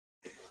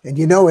And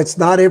you know, it's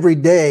not every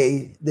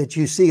day that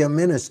you see a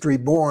ministry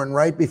born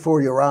right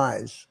before your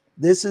eyes.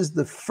 This is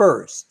the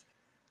first.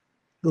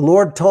 The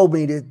Lord told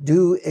me to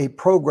do a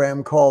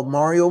program called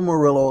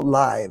Murillo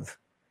Live.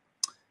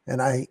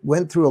 And I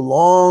went through a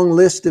long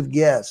list of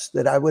guests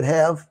that I would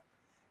have.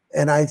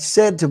 And I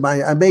said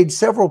I made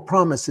several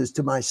promises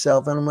to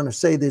myself, and I'm going to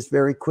say this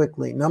very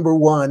quickly. Number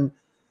one,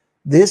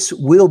 this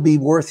will be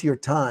worth your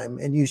time,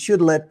 and you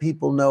should let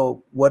people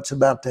know what's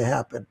about to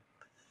happen.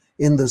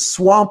 In the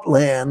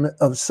swampland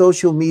of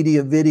social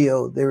media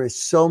video, there is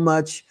so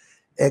much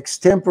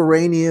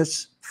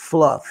extemporaneous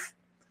fluff.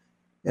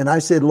 And I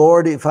said,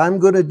 Lord, if I'm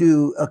going to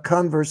do a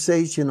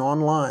conversation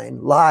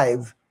online,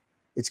 live,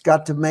 it's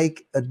got to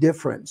make a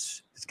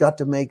difference. It's got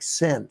to make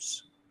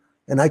sense.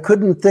 And I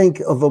couldn't think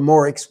of a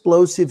more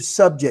explosive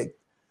subject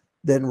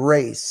than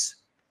race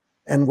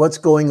and what's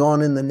going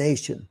on in the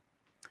nation.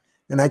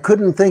 And I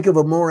couldn't think of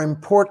a more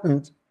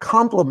important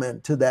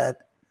complement to that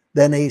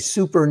than a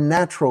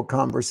supernatural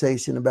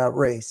conversation about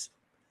race.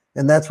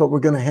 And that's what we're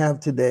going to have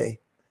today.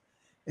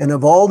 And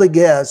of all the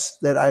guests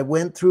that I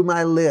went through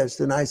my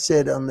list, and I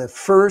said on the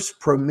first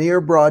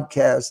premiere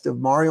broadcast of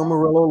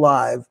Murillo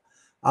Live,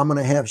 I'm going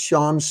to have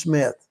Sean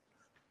Smith,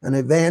 an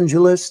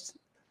evangelist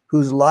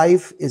whose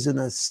life is an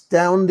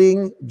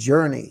astounding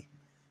journey.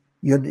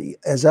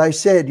 As I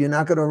said, you're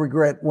not going to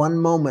regret one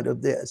moment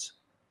of this.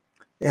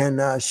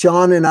 And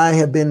Sean and I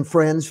have been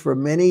friends for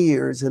many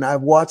years, and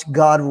I've watched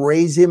God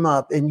raise him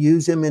up and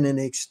use him in an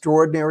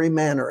extraordinary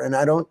manner. And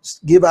I don't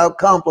give out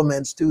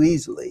compliments too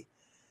easily,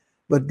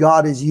 but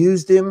God has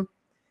used him,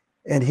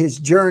 and his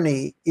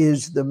journey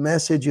is the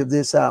message of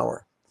this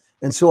hour.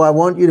 And so I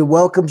want you to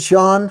welcome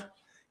Sean.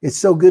 It's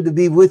so good to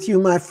be with you,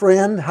 my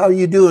friend. How are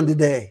you doing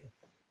today?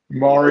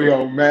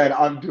 Mario, man,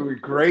 I'm doing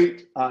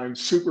great. I'm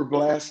super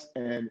blessed,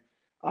 and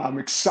I'm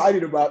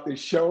excited about this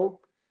show.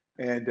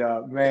 And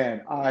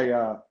man,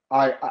 I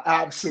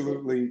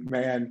absolutely,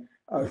 man,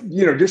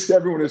 just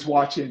everyone who's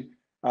watching,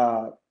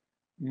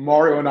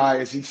 Mario and I,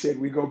 as he said,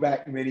 we go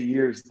back many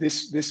years.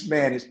 This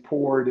man has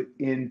poured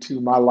into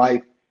my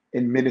life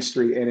in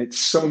ministry, and it's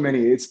so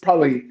many. It's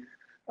probably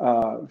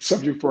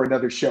subject for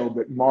another show,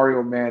 but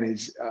Mario, man,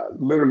 has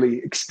literally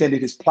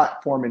extended his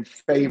platform in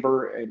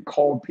favor and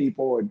called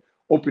people and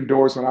opened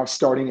doors when I was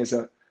starting as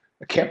a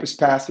campus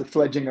pastor,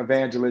 fledgling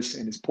evangelist,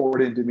 and has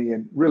poured into me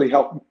and really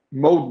helped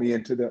mold me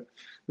into the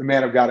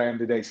man of God I am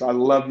today. So I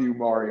love you,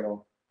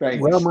 Mario.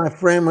 Thanks. Well, my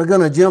friend, we're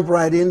going to jump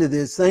right into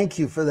this. Thank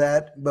you for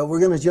that. But we're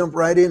going to jump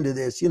right into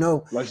this. You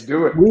know, let's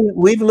do it.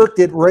 We've looked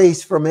at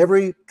race from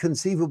every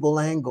conceivable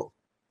angle.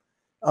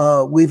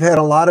 We've had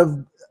a lot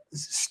of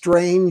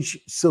strange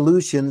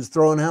solutions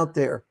thrown out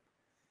there.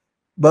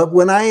 But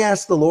when I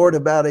asked the Lord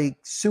about a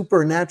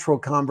supernatural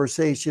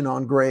conversation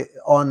on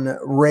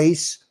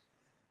race,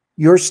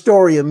 your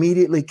story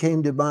immediately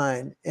came to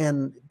mind.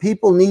 And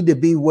people need to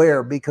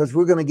beware, because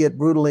we're going to get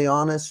brutally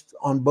honest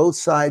on both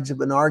sides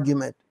of an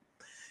argument.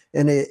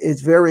 And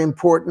it's very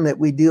important that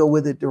we deal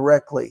with it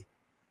directly.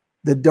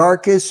 The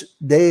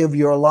darkest day of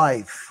your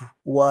life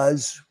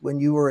was when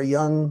you were a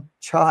young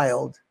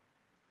child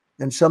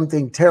and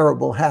something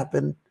terrible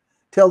happened.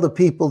 Tell the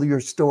people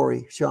your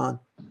story, Sean.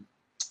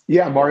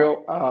 Yeah,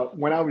 Mario,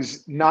 when I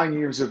was 9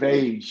 years of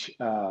age,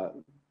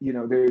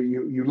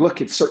 you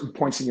look at certain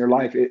points in your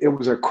life. It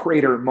was a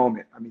crater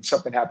moment. I mean,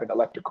 something happened that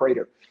left a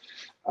crater.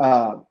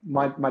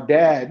 My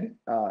dad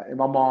and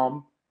my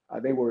mom,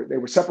 they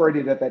were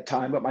separated at that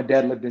time, but my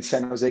dad lived in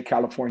San Jose,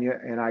 California,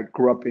 and I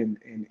grew up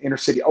in inner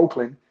city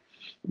Oakland.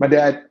 My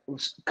dad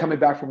was coming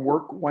back from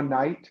work one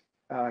night.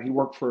 He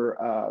worked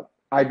for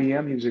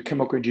IBM. He was a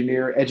chemical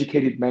engineer,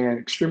 educated man,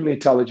 extremely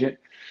intelligent.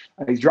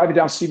 He's driving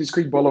down Stevens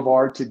Creek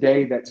Boulevard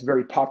today. That's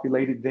very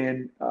populated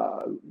then,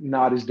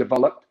 not as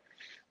developed.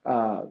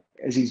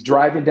 As he's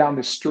driving down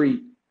the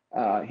street,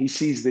 he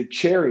sees the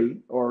cherry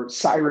or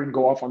siren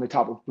go off on the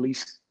top of a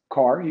police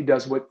car. He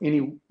does what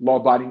any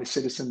law-abiding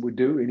citizen would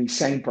do, any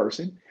sane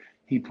person.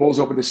 He pulls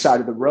over the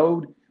side of the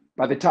road.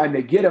 By the time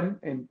they get him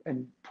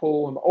and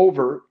pull him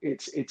over,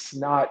 it's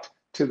not,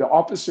 to the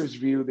officer's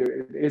view, there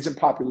isn't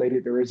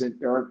populated. There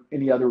aren't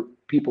any other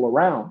people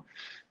around.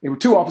 There were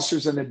two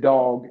officers and a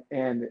dog,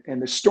 and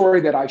the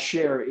story that I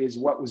share is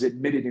what was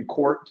admitted in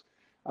court.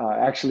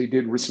 Actually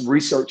did some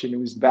research, and it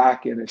was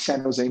back in the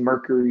San Jose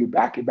Mercury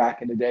back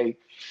in the day.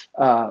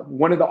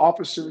 One of the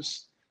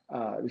officers,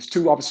 there's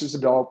two officers, a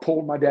dog,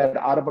 pulled my dad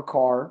out of a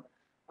car.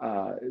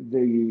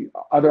 The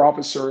other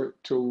officer,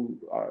 to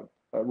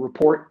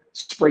report,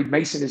 sprayed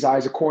mace in his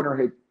eyes. A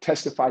coroner had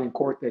testified in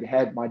court that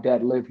had my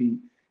dad lived,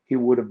 he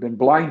would have been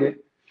blinded.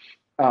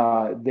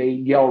 They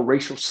yell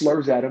racial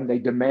slurs at him. They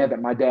demand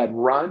that my dad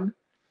run.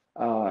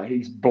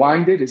 He's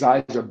blinded. His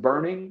eyes are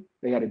burning.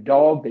 They had a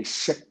dog. They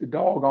sick the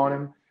dog on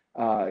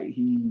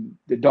him.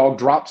 The dog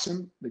drops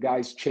him. The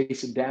guys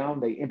chase him down.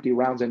 They empty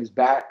rounds in his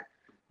back.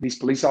 These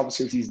police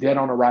officers, he's dead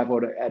on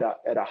arrival at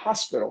a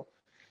hospital.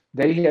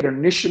 They had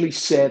initially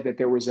said that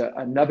there was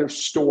another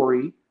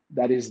story,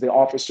 that is the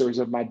officers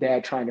of my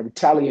dad trying to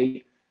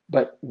retaliate,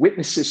 but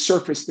witnesses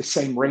surfaced the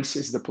same race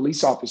as the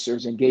police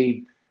officers and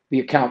gave the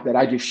account that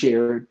I just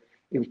shared.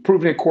 It was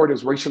proven in court it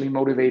was racially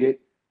motivated.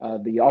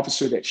 The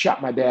officer that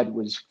shot my dad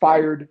was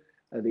fired.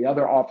 The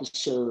other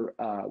officer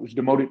was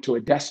demoted to a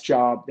desk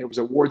job. There was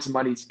awards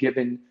monies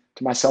given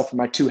to myself and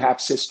my two half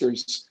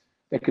sisters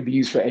that could be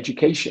used for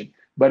education.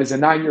 But as a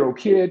 9-year-old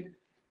kid,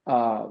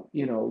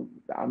 you know,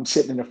 I'm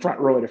sitting in the front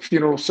row at a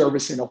funeral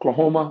service in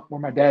Oklahoma,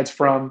 where my dad's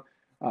from.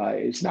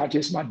 It's not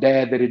just my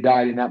dad that had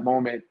died in that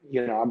moment.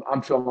 You know,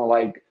 I'm feeling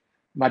like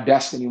my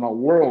destiny, my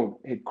world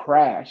had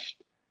crashed.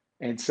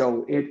 And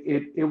so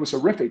it was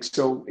horrific.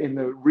 So in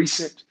the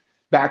recent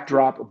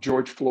backdrop of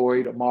George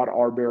Floyd, Ahmaud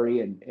Arbery,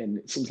 and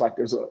it seems like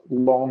there's a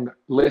long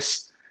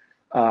list.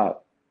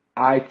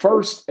 I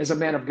first, as a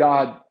man of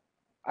God,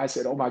 I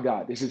said, oh my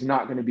God, this is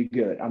not going to be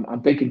good.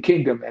 I'm thinking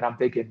kingdom, and I'm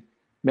thinking,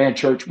 man,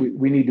 church,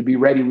 we need to be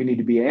ready. We need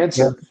to be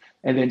answered. Yeah.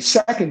 And then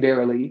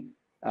secondarily,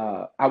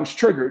 I was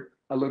triggered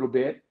a little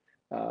bit,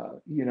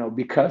 you know,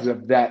 because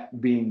of that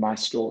being my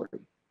story.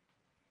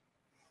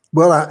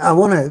 Well, I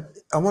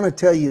want to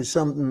tell you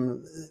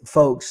something,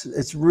 folks.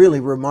 It's really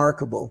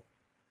remarkable.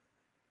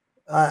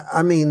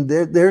 I mean,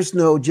 there's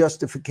no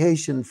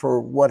justification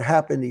for what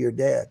happened to your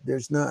dad.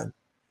 There's none.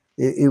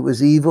 It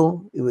was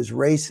evil. It was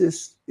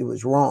racist. It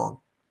was wrong.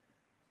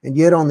 And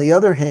yet, on the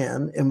other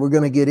hand, and we're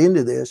going to get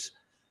into this,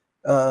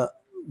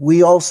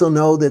 we also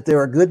know that there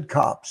are good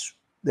cops.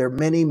 There are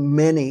many,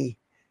 many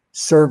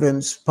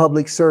servants,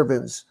 public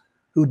servants,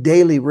 who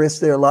daily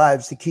risk their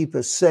lives to keep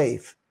us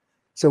safe.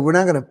 So we're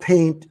not going to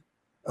paint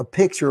a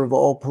picture of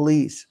all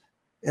police.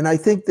 And I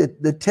think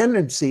that the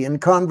tendency in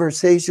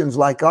conversations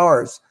like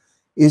ours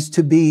is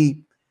to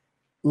be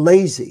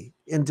lazy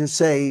and to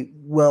say,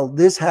 well,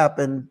 this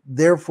happened,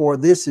 therefore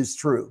this is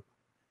true.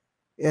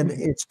 And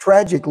it's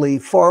tragically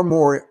far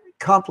more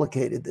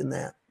complicated than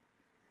that.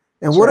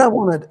 And what I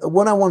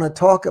want to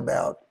talk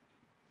about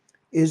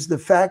is the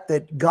fact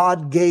that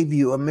God gave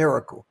you a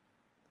miracle.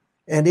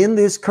 And in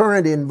this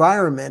current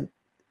environment,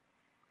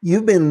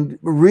 you've been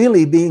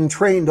really being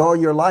trained all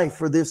your life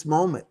for this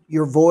moment.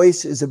 Your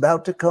voice is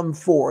about to come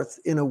forth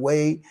in a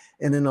way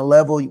and in a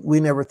level we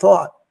never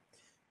thought.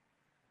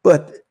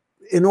 But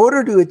in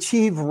order to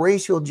achieve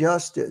racial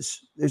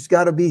justice, there's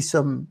got to be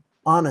some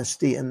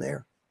honesty in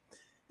there.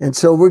 And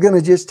so we're going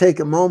to just take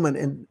a moment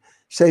and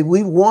say,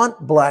 we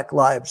want Black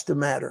lives to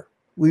matter.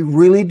 We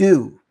really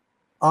do.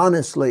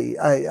 Honestly,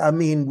 I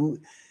mean,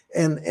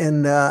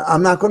 and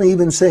I'm not going to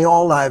even say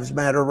all lives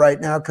matter right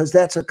now, because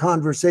that's a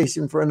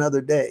conversation for another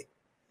day.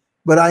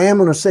 But I am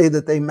going to say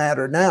that they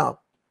matter now.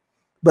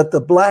 But the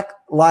Black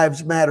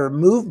Lives Matter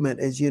movement,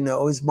 as you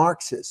know, is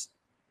Marxist,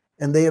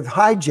 and they have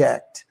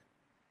hijacked.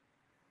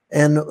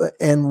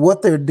 And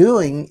what they're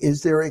doing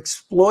is they're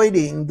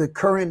exploiting the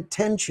current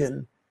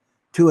tension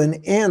to an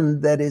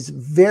end that is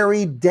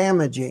very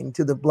damaging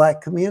to the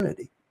Black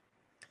community.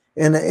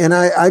 And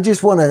I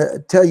just want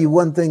to tell you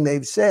one thing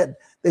they've said.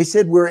 They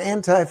said we're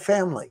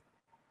anti-family.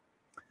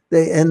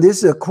 And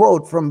this is a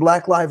quote from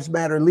Black Lives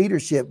Matter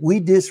leadership.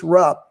 We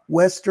disrupt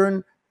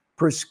Western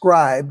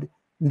prescribed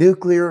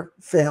nuclear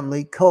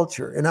family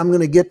culture. And I'm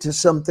going to get to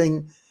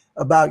something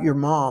about your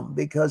mom,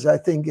 because I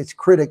think it's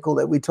critical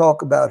that we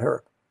talk about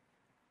her.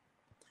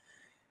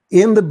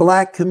 In the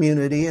Black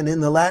community and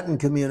in the Latin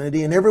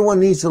community, and everyone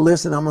needs to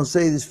listen, I'm going to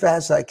say this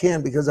fast as I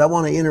can because I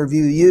want to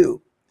interview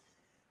you.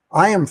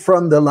 I am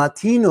from the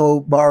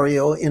Latino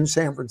barrio in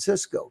San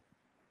Francisco.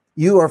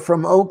 You are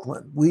from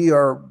Oakland. We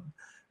are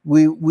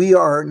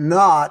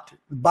not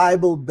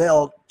Bible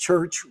Belt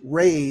church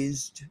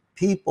raised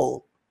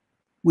people.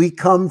 We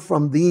come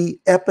from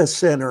the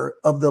epicenter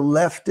of the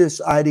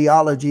leftist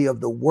ideology of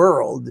the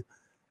world,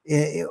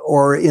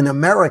 or in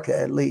America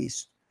at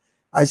least.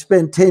 I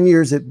spent 10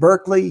 years at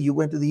Berkeley. You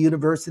went to the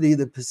University of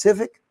the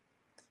Pacific.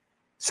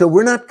 So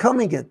we're not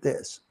coming at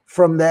this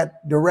from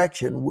that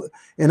direction.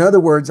 In other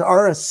words,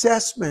 our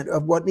assessment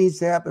of what needs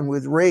to happen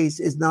with race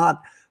is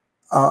not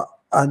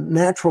a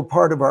natural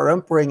part of our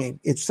upbringing.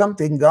 It's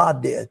something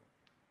God did.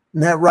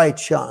 Isn't that right,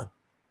 Sean?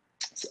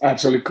 That's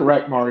absolutely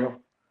correct, Mario.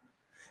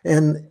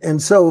 And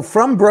so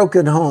from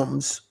broken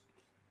homes,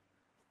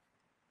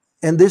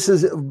 and this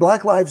is,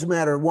 Black Lives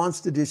Matter wants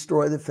to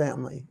destroy the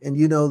family, and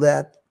you know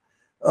that.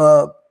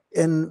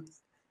 And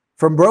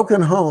from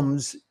broken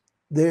homes,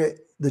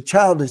 the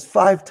child is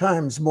 5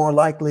 times more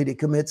likely to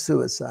commit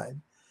suicide,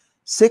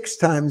 6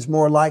 times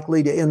more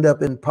likely to end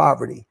up in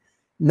poverty,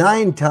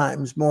 9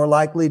 times more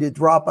likely to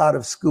drop out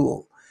of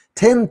school,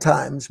 10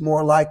 times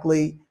more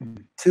likely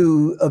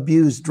to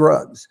abuse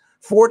drugs,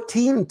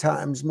 14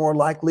 times more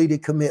likely to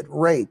commit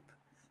rape,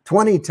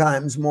 20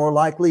 times more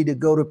likely to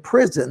go to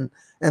prison,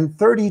 and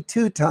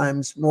 32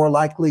 times more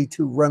likely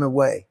to run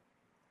away.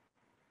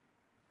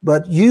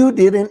 But you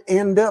didn't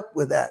end up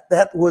with that.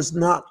 That was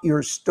not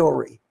your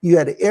story. You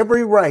had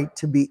every right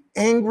to be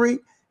angry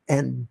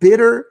and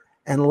bitter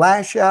and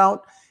lash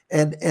out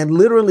and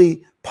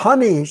literally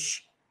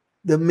punish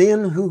the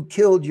men who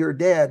killed your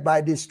dad by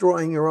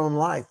destroying your own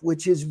life,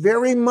 which is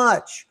very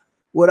much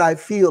what I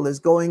feel is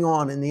going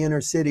on in the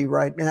inner city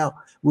right now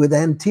with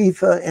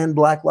Antifa and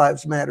Black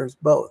Lives Matter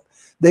both.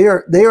 They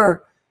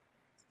are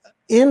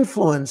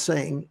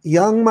influencing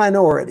young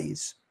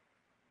minorities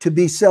to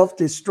be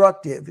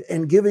self-destructive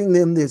and giving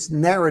them this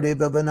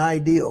narrative of an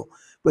ideal.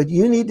 But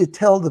you need to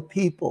tell the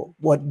people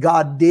what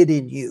God did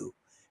in you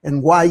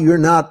and why you're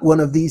not one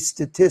of these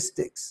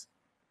statistics.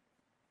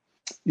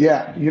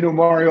 Yeah, you know,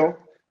 Mario,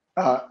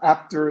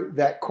 after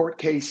that court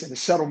case and the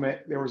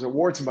settlement, there was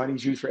awards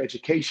monies used for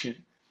education.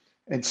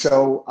 And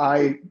so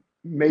I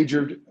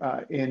majored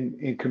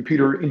in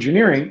computer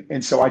engineering.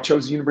 And so I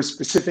chose the University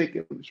Pacific.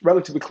 It was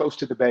relatively close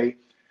to the Bay.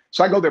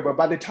 So I go there. But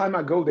by the time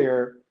I go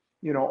there,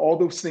 you know, all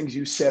those things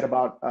you said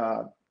about,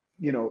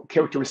 you know,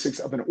 characteristics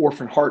of an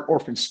orphan heart,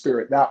 orphan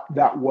spirit,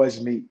 that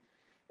was me.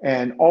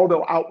 And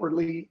although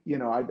outwardly, you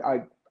know,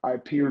 I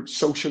appeared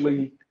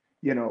socially,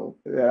 you know,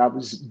 that I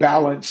was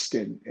balanced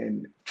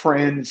and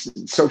friends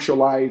and social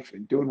life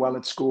and doing well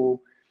in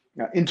school,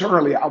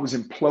 internally I was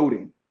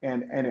imploding.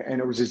 And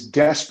it was this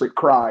desperate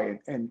cry.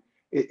 And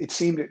it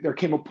seemed that there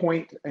came a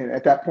point, and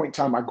at that point in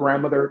time, my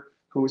grandmother,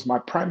 who was my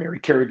primary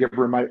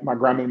caregiver, my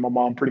grandmother and my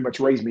mom pretty much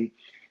raised me,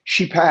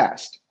 she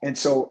passed. And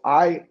so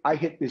I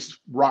hit this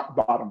rock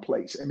bottom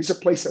place. And it's a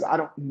place that I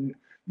don't,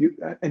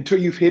 until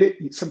you've hit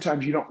it,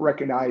 sometimes you don't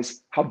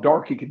recognize how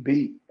dark it can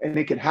be. And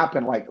it can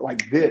happen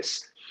like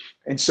this.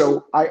 And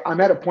so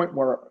I'm at a point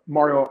where,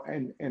 Mario,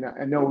 and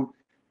I know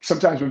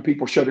sometimes when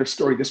people share their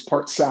story, this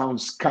part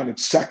sounds kind of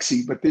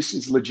sexy, but this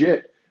is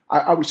legit.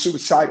 I was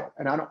suicidal,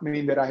 and I don't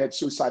mean that I had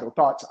suicidal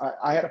thoughts.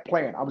 I had a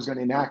plan. I was going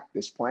to enact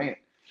this plan.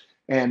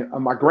 And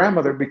my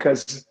grandmother,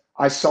 because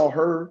I saw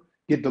her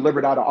get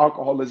delivered out of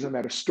alcoholism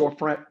at a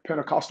storefront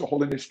Pentecostal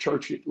Holiness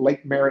Church at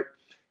Lake Merritt,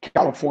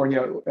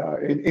 California,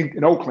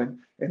 in Oakland,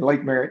 in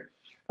Lake Merritt.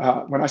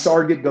 When I saw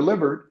her get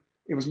delivered,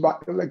 it was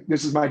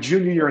this is my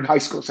junior year in high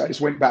school, so I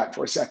just went back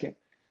for a second.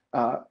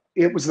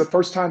 It was the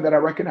first time that I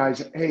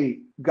recognized, hey,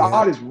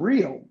 God is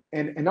real.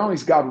 And not only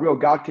is God real,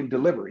 God can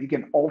deliver. He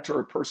can alter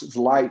a person's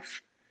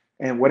life.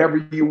 And whatever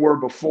you were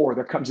before,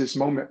 there comes this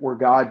moment where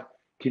God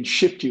can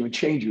shift you and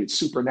change you. It's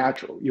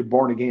supernatural. You're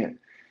born again.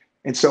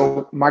 And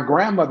so my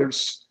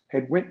grandmothers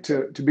had went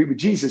to be with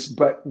Jesus,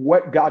 but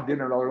what God did in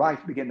her life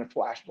began to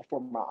flash before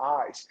my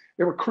eyes.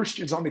 There were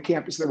Christians on the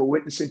campus that were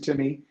witnessing to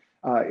me.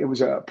 It was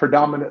a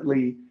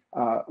predominantly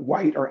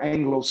white or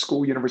Anglo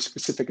school, University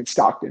Pacific in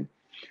Stockton.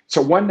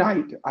 So one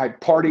night I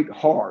partied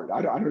hard.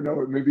 I don't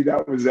know, maybe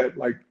that was that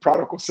like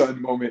prodigal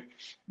son moment,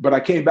 but I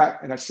came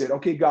back and I said,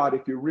 okay, God,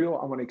 if you're real,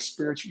 I want to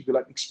experience you. If you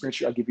let me experience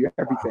you, I'll give you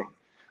everything.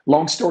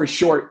 Long story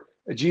short,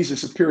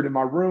 Jesus appeared in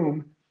my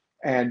room.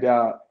 And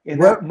in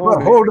that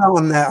moment. Hold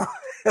on now.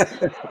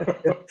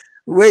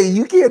 Wait,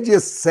 you can't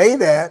just say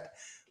that.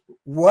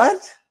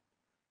 What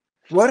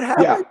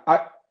happened?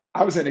 Yeah,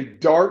 I was in a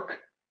dark,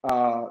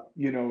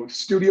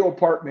 studio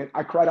apartment.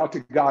 I cried out to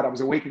God. I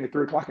was awakened at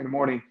 3 o'clock in the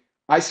morning.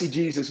 I see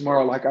Jesus,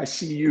 Mario, like I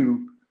see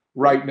you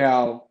right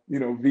now,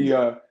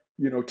 via,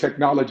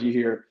 technology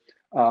here.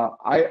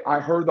 I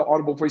heard the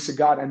audible voice of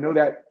God. I know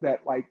that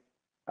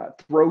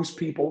throws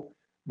people,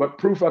 but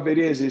proof of it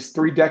is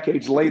 3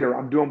 decades later,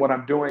 I'm doing what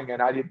I'm doing.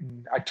 And I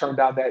turned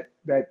down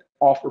that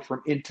offer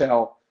from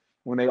Intel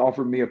when they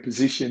offered me a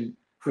position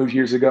those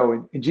years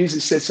ago. And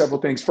Jesus said several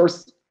things.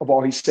 First of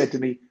all, he said to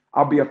me,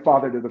 I'll be a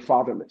father to the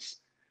fatherless.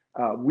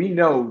 We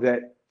know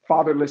that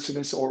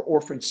fatherlessness or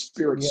orphan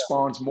spirit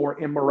spawns more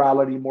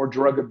immorality, more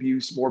drug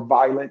abuse, more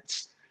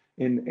violence.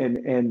 And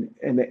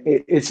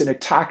it's an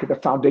attack at the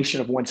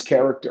foundation of one's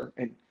character.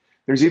 And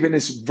there's even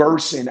this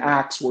verse in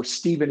Acts where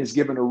Stephen is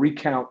given a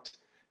recount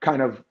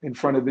kind of in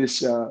front of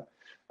this,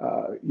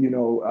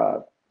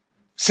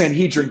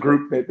 Sanhedrin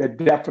group that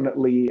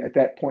definitely at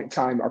that point in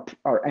time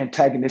are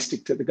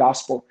antagonistic to the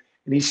gospel.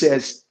 And he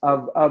says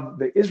of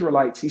the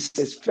Israelites, he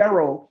says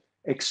Pharaoh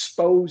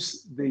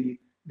exposed the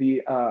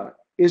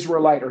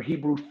Israelite or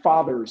Hebrew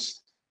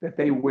fathers that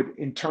they would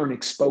in turn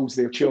expose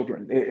their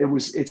children.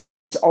 It's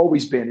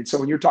always been. And so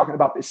when you're talking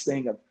about this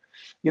thing of,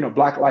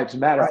 Black Lives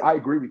Matter, right. I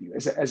agree with you.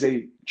 As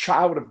a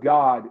child of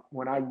God,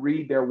 when I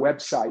read their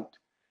website,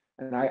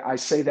 and I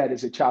say that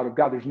as a child of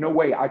God, there's no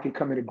way I could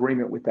come in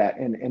agreement with that.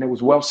 And it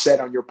was well said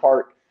on your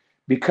part,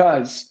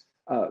 because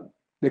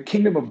the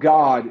kingdom of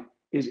God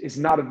is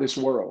not of this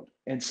world.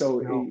 And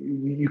so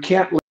you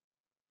can't let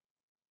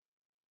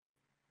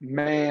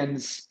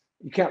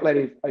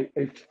a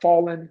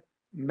fallen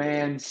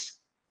man's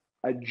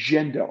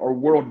agenda or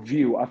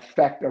worldview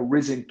affect a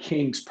risen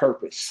king's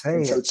purpose.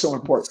 And so it's so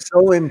important.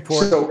 So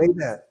important. Say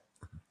that.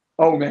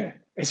 Oh man.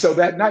 And so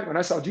that night when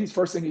I saw Jesus,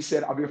 first thing he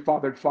said, I'll be a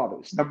father to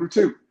fathers. Number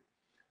 2,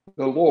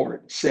 the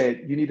Lord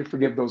said, you need to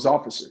forgive those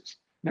officers.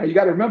 Now you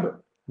got to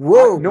remember,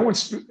 I've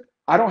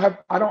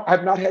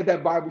not had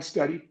that Bible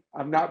study.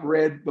 I've not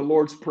read the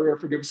Lord's Prayer,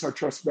 forgive us our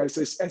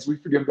trespasses as we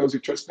forgive those who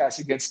trespass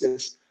against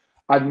us.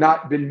 I've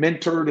not been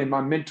mentored, and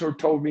my mentor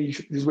told me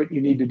this is what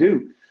you need to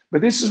do.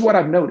 But this is what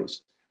I've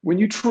noticed. When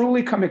you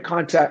truly come in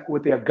contact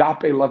with the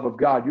agape love of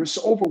God, you're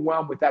so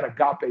overwhelmed with that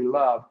agape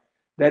love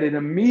that it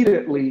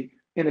immediately,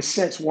 in a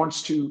sense,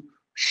 wants to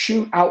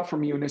shoot out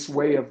from you in this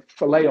way of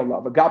phileo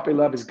love. Agape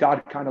love is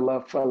God kind of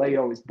love.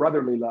 Phileo is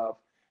brotherly love.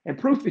 And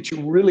proof that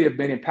you really have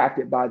been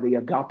impacted by the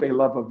agape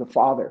love of the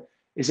Father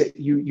is that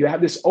you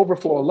have this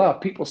overflow of love.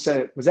 People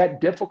said, was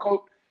that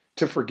difficult?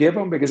 to forgive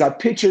him, because I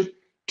pictured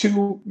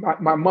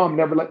my mom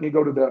never let me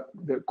go to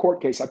the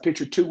court case. I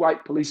pictured two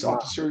white police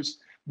officers,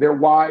 their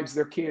wives,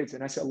 their kids.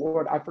 And I said,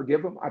 Lord, I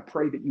forgive them. I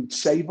pray that you'd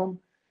save them.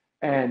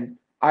 And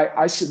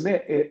I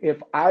submit,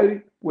 if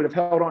I would have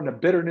held on to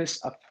bitterness,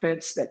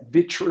 offense, that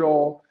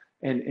vitriol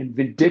and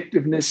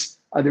vindictiveness,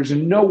 there's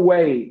no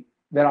way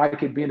that I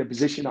could be in a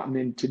position I'm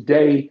in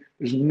today.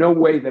 There's no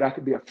way that I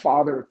could be a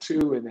father of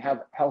two and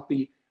have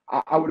healthy.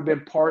 I would have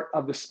been part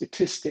of the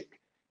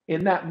statistic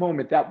in that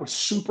moment. That was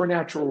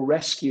supernatural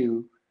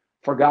rescue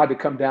for God to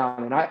come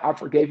down. And I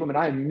forgave him, and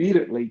I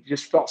immediately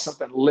just felt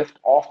something lift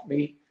off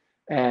me.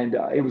 And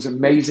it was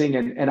amazing.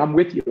 And I'm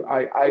with you.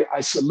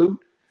 I salute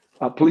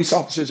police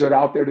officers that are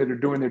out there that are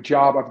doing their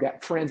job. I've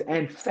got friends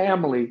and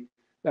family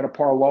that are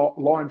part of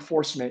law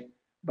enforcement.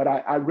 But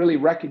I really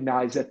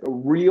recognize that the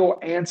real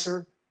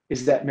answer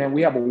is that, man,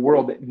 we have a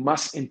world that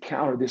must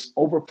encounter this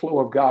overflow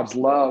of God's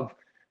love,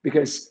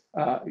 because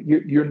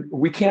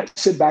we can't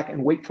sit back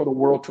and wait for the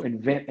world to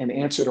invent an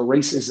answer to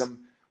racism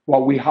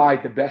while we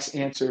hide the best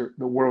answer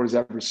the world has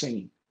ever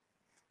seen.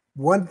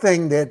 One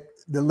thing that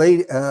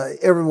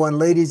everyone,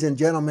 ladies and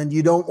gentlemen,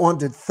 you don't want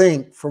to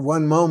think for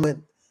one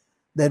moment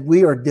that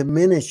we are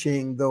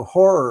diminishing the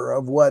horror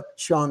of what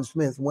Sean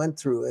Smith went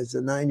through as a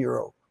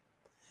 9-year-old.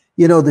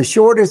 You know, the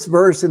shortest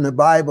verse in the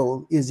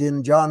Bible is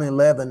in John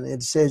 11.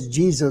 It says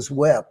Jesus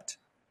wept.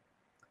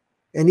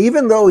 And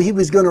even though he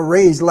was going to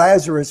raise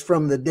Lazarus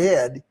from the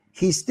dead,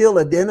 he still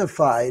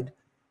identified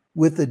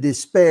with the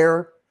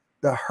despair,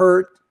 the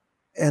hurt,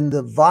 and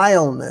the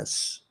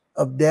vileness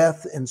of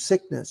death and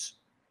sickness.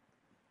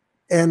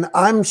 And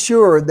I'm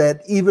sure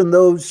that even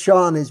though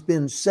Sean has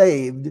been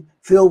saved,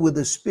 filled with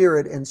the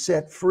Spirit and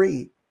set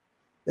free,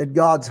 that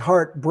God's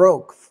heart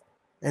broke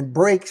and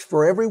breaks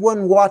for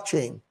everyone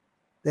watching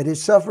that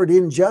has suffered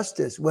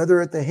injustice, whether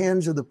at the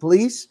hands of the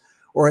police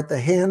or at the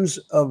hands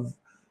of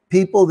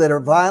people that are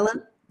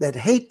violent, that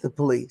hate the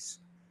police.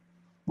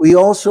 We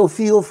also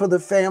feel for the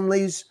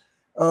families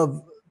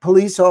of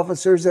police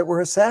officers that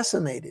were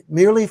assassinated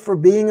merely for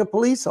being a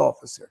police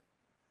officer.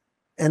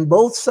 And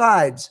both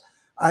sides,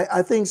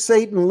 I think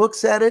Satan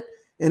looks at it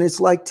and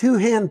it's like two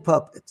hand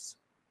puppets.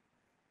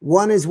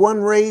 One is one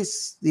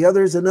race, the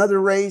other is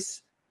another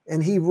race,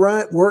 and he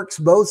works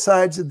both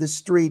sides of the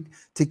street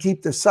to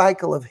keep the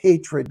cycle of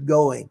hatred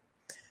going.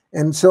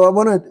 And so I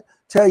want to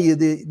tell you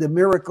the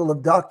miracle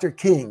of Dr.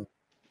 King.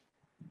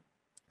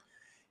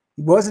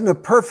 He wasn't a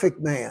perfect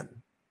man,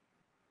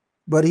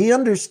 but he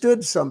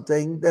understood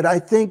something that I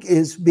think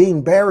is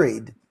being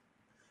buried.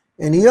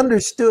 And he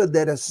understood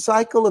that a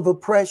cycle of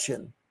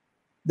oppression,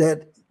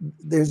 that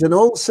there's an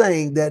old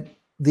saying that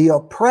the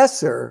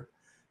oppressor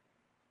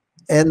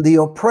and the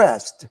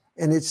oppressed,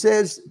 and it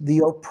says the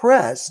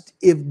oppressed,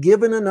 if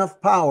given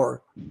enough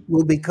power,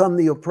 will become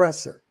the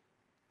oppressor.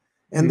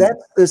 And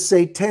that's the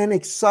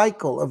satanic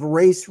cycle of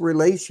race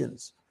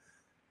relations.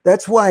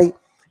 That's why,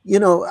 you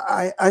know,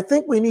 I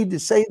think we need to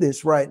say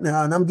this right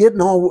now, and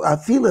I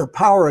feel the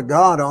power of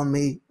God on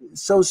me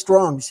so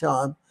strong,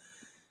 Sean.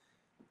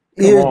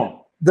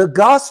 The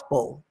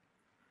gospel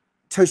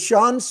to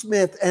Sean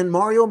Smith and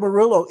Mario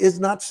Murillo is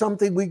not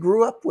something we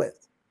grew up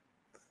with.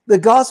 The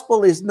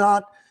gospel is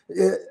not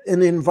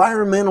an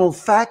environmental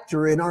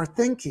factor in our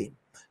thinking.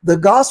 The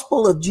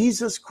gospel of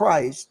Jesus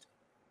Christ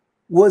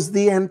was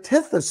the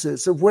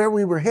antithesis of where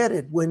we were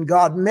headed when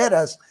God met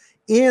us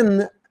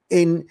in,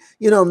 you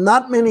know,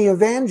 not many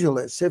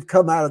evangelists have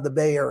come out of the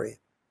Bay Area.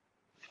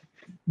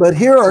 But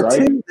here are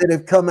two that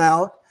have come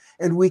out,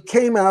 and we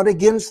came out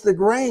against the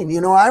grain.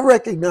 You know, I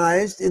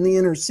recognized in the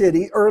inner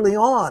city early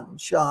on,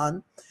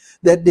 Sean,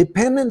 that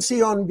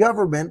dependency on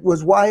government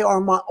was why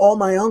all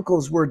my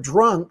uncles were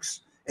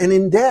drunks and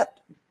in debt.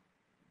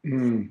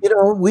 You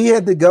know, we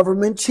had the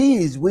government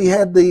cheese, we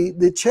had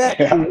the check,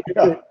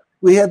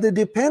 we had the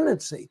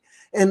dependency.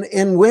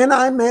 And when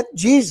I met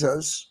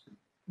Jesus,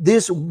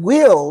 this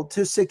will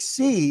to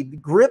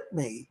succeed gripped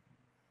me.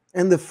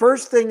 And the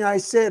first thing I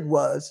said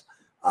was,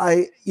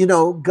 you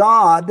know,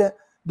 God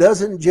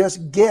doesn't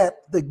just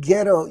get the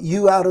ghetto,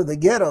 you out of the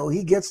ghetto,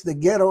 he gets the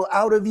ghetto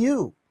out of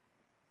you.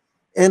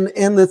 And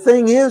the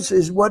thing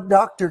is what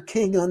Dr.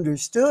 King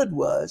understood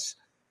was,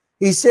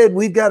 he said,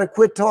 we've got to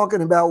quit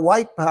talking about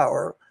white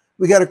power.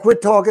 We got to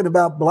quit talking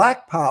about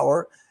black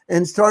power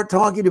and start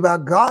talking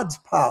about God's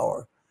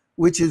power,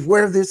 which is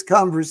where this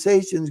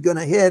conversation is going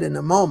to head in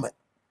a moment.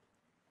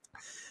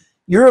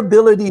 Your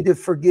ability to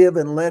forgive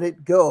and let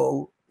it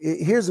go,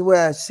 here's the way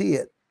I see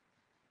it.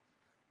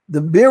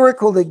 The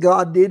miracle that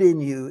God did in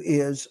you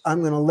is,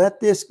 I'm going to let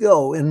this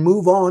go and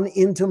move on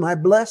into my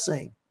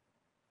blessing.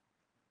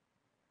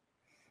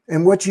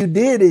 And what you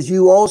did is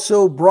you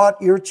also brought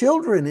your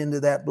children into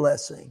that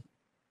blessing.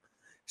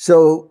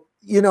 So,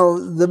 you know,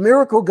 the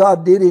miracle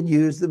God did in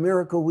you is the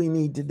miracle we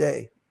need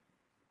today.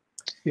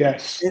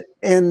 Yes.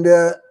 And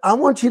I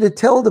want you to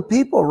tell the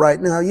people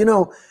right now, you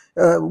know,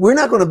 we're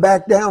not going to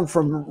back down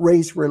from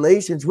race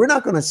relations. We're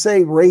not going to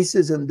say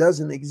racism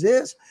doesn't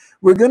exist.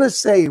 We're going to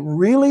say,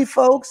 really,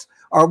 folks,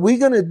 are we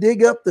going to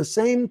dig up the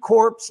same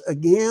corpse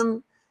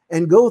again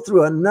and go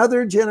through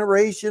another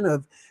generation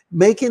of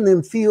making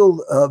them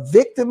feel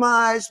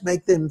victimized,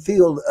 make them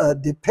feel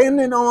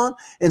dependent on,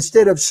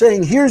 instead of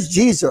saying, here's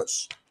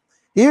Jesus.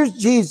 Here's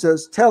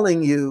Jesus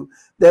telling you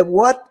that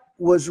what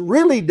was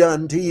really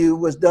done to you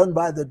was done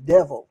by the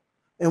devil.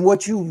 And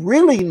what you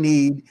really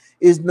need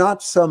is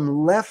not some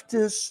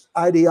leftist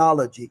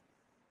ideology.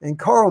 And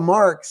Karl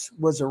Marx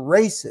was a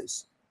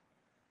racist.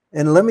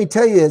 And let me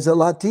tell you, as a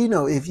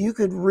Latino, if you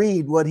could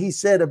read what he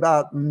said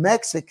about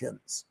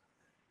Mexicans,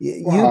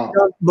 you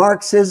know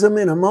Marxism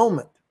in a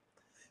moment.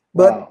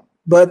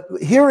 But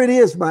here it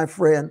is, my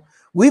friend.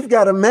 We've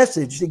got a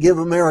message to give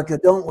America,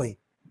 don't we?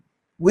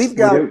 We've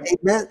got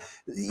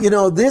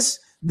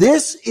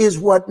this is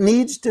what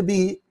needs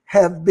to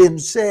have been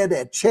said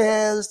at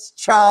Chaz,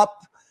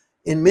 Chop,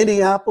 in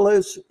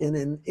Minneapolis,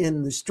 and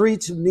in the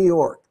streets of New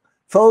York.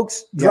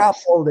 Folks, drop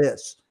all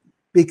this,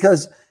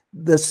 because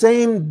the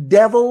same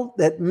devil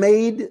that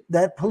made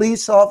that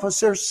police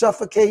officer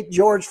suffocate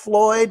George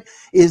Floyd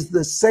is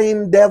the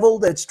same devil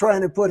that's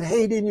trying to put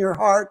hate in your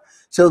heart.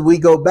 So we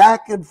go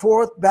back and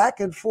forth,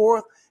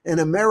 and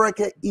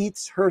America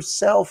eats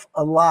herself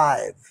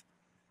alive.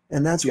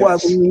 And that's why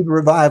we need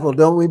revival,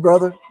 don't we,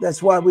 brother?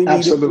 That's why we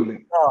need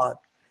God.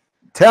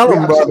 Tell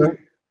them, brother.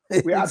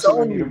 We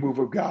absolutely need a move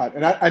of God.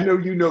 And I know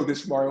you know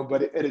this, Mario,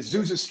 but at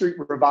Azusa Street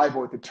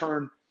revival at the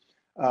turn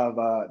of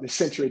the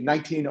century,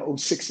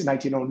 1906 to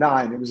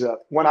 1909, there was a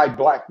one-eyed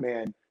black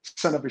man,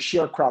 son of a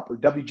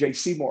sharecropper, W.J.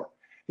 Seymour.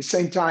 At the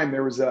same time,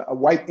 there was a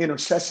white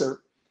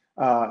intercessor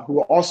who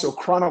also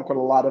chronicled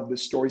a lot of the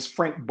stories,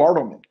 Frank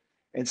Bartleman.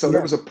 And so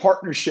there was a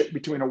partnership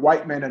between a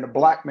white man and a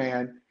black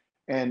man,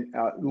 and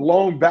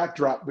long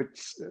backdrop, but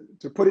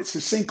to put it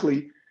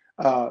succinctly,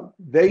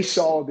 they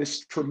saw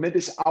this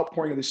tremendous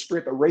outpouring of the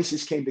Spirit. The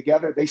races came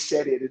together. They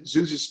said it at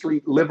Azusa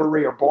Street,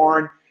 Livery or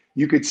Barn.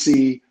 You could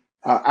see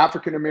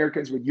African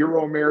Americans with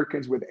Euro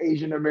Americans, with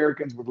Asian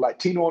Americans, with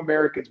Latino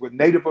Americans, with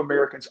Native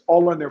Americans,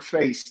 all on their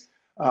face.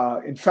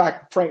 In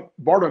fact, Frank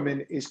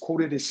Bartleman is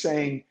quoted as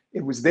saying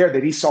it was there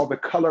that he saw the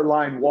color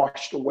line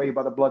washed away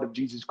by the blood of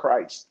Jesus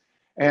Christ.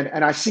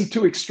 And I see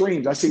two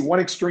extremes. I see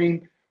one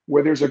extreme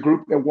where there's a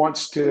group that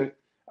wants to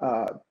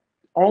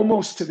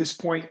almost to this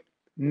point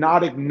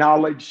not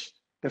acknowledge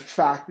the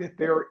fact that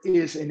there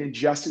is an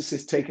injustice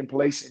that's taken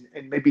place,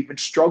 and maybe even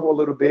struggle a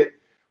little bit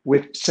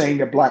with saying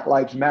that Black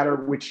Lives Matter,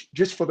 which,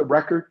 just for the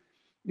record,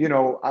 you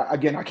know,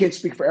 again, I can't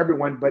speak for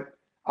everyone, but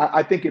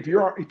I think if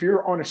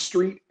you're on a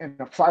street and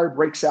a fire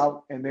breaks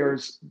out and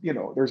there's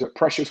a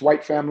precious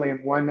white family in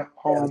one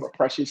home, a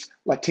precious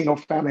Latino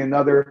family in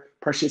another,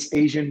 precious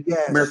Asian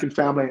American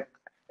family,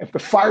 if the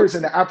fire's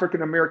in the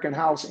African American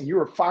house and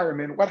you're a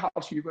fireman, what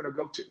house are you going to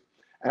go to?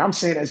 And I'm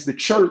saying, as the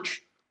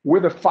church, we're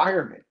the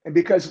firemen. And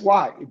because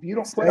why? If you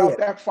don't put out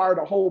that fire,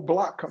 the whole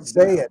block comes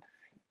down.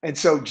 And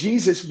so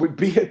Jesus would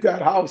be at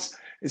that house.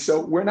 And so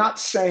we're not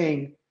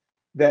saying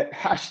that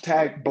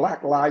hashtag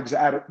Black Lives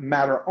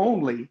Matter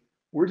only.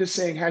 We're just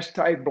saying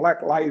hashtag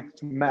Black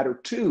Lives Matter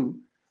too.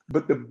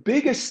 But the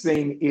biggest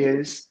thing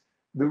is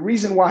the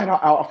reason why, and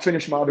I'll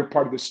finish my other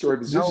part of the story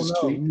of Azusa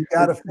Street. You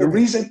gotta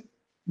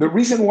the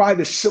reason why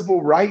the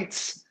civil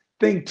rights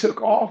thing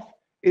took off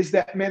is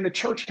that, man, the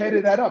church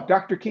headed that up.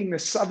 Dr. King, the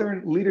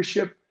Southern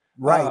leadership,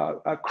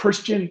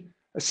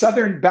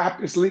 Southern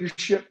Baptist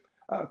leadership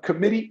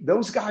committee,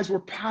 those guys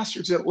were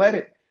pastors that led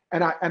it.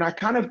 And I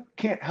kind of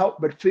can't help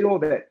but feel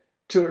that,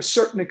 to a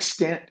certain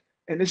extent,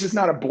 and this is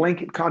not a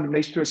blanket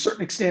condemnation, to a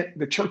certain extent,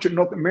 the Church of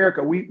North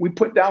America, we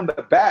put down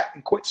the bat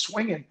and quit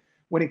swinging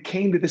when it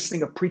came to this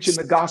thing of preaching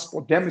the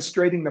gospel,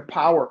 demonstrating the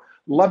power,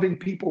 loving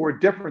people who are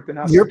different than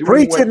us. You're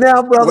preaching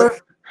now, brother.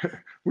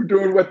 We're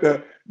doing what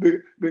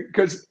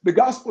because the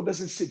gospel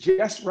doesn't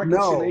suggest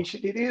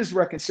reconciliation. No. It is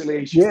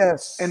reconciliation.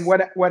 Yes. And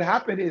what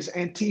happened is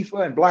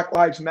Antifa and Black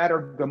Lives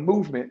Matter, the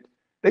movement,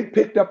 they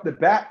picked up the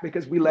bat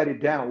because we let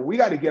it down. We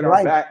got to get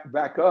our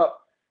back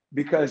up,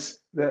 because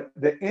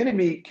the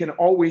enemy can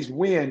always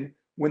win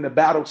when the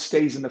battle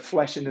stays in the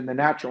flesh and in the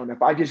natural. And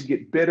if I just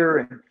get bitter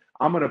and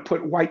I'm going to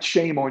put white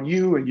shame on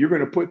you and you're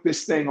going to put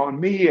this thing on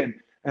me, and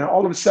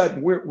all of a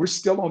sudden we're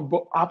still on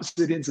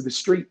opposite ends of the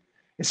street.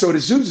 And so at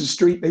Azusa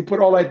Street, they put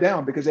all that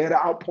down because they had an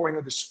outpouring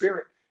of the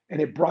Spirit, and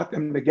it brought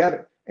them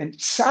together. And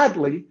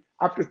sadly,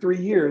 after 3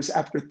 years,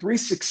 after 3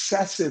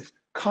 successive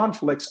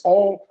conflicts,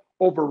 all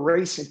over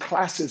race and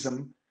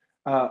classism,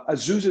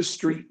 Azusa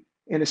Street,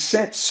 in a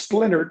sense,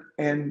 splintered,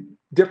 and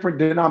different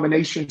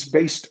denominations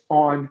based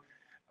on,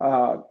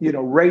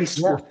 race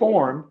were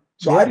formed.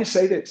 So I just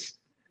say this.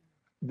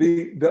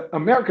 The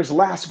America's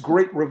last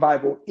great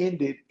revival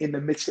ended in the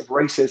midst of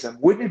racism.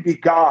 Wouldn't it be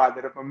God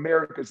that if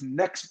America's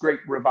next great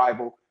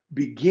revival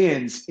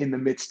begins in the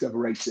midst of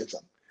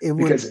racism?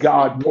 Because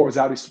God pours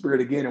out his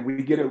Spirit again, and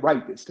we get it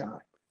right this time.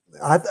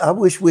 I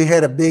wish we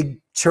had a big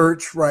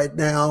church right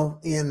now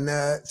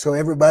so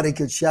everybody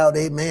could shout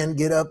amen,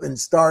 get up and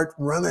start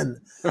running,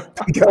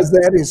 because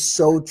that is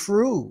so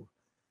true.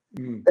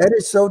 That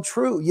is so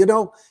true. You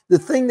know, the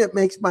thing that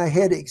makes my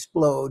head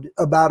explode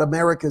about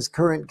America's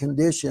current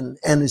condition,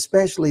 and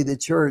especially the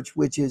church,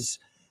 which is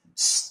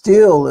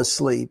still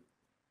asleep,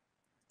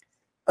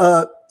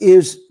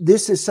 is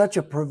this is such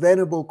a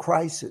preventable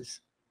crisis.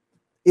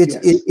 Yes.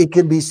 It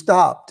can be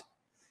stopped.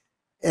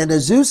 And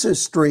Azusa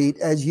Street,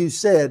 as you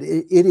said,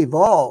 it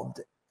evolved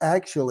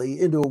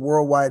actually into a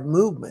worldwide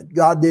movement.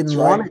 God didn't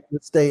want it to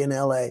stay in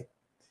LA.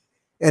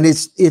 And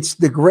it's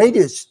the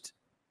greatest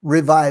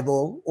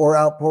revival or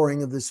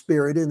outpouring of the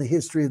Spirit in the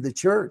history of the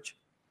church.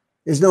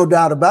 There's no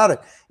doubt about it.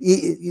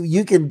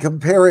 You can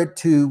compare it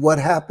to what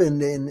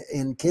happened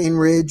in Cane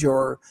Ridge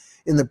or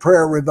in the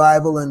prayer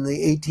revival in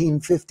the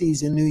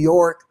 1850s in New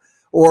York,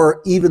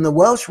 or even the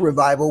Welsh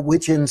revival,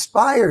 which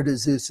inspired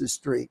Azusa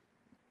Street.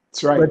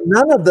 That's right. But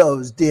none of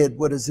those did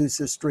what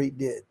Azusa Street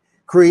did.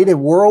 Create a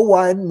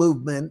worldwide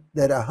movement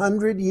that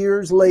 100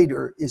 years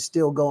later is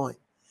still going.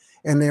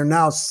 And there are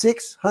now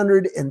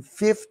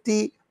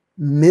 650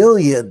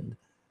 million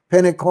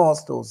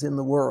Pentecostals in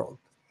the world.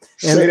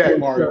 Say that,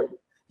 Mario.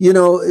 You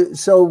know,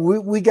 so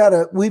we've got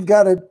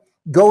to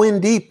go in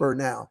deeper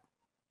now.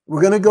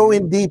 We're going to go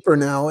in deeper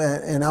now,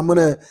 and I'm going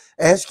to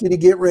ask you to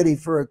get ready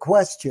for a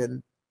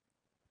question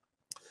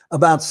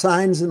about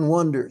signs and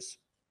wonders.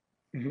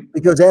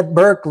 Because at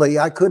Berkeley,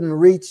 I couldn't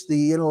reach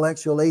the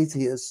intellectual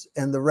atheists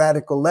and the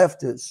radical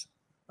leftists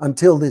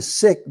until the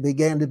sick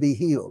began to be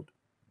healed.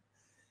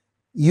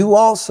 You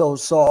also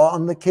saw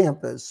on the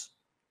campus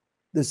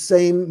the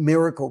same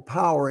miracle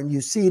power, and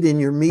you see it in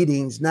your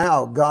meetings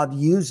now. God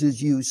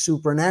uses you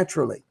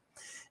supernaturally.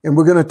 And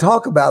we're going to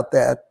talk about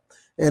that.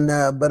 And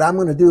but I'm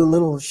going to do a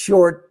little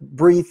short,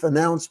 brief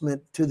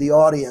announcement to the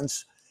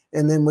audience,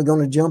 and then we're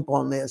going to jump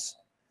on this.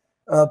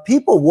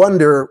 People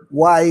wonder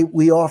why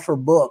we offer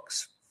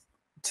books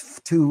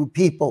to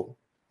people.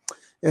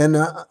 And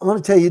I'm going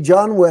to tell you,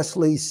 John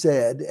Wesley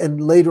said, and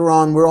later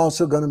on we're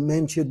also going to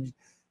mention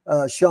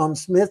Sean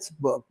Smith's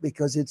book,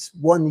 because it's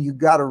one you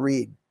got to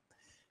read.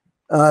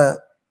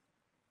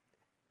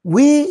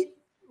 We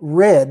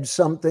read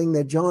something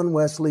that John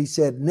Wesley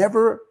said: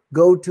 never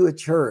go to a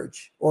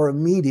church or a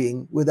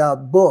meeting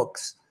without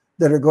books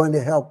that are going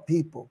to help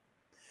people.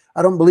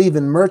 I don't believe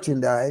in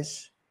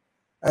merchandise.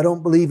 I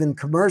don't believe in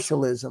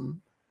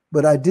commercialism,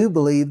 but I do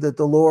believe that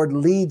the Lord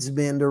leads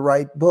men to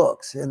write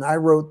books. And I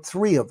wrote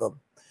 3 of them.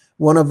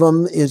 One of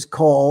them is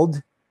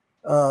called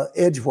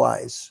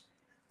Edgewise.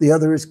 The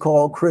other is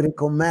called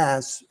Critical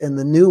Mass. And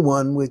the new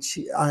one, which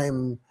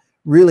I'm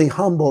really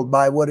humbled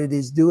by what it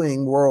is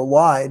doing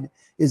worldwide,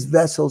 is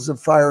Vessels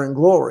of Fire and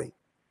Glory.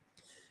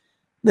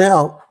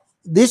 Now,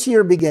 this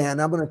year began,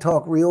 I'm going to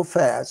talk real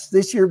fast.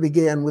 This year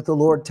began with the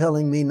Lord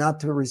telling me not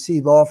to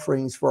receive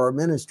offerings for our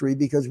ministry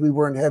because we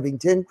weren't having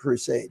tent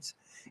crusades.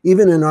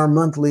 Even in our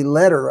monthly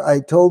letter, I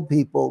told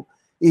people,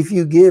 if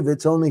you give,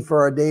 it's only for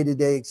our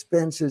day-to-day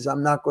expenses.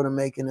 I'm not going to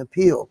make an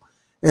appeal.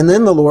 And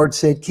then the Lord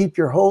said, keep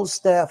your whole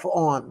staff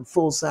on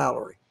full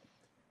salary.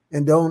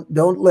 And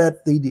don't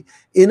let the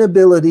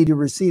inability to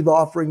receive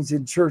offerings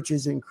in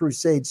churches and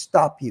crusades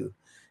stop you.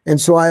 And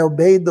so I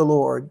obeyed the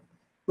Lord.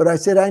 But I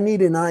said, I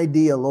need an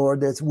idea, Lord,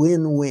 that's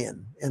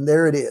win-win. And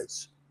there it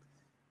is.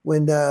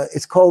 When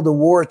it's called the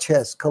War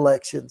Chest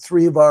Collection,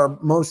 3 of our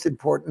most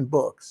important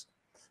books.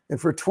 And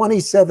for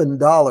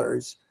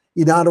 $27,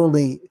 you not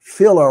only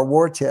fill our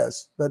war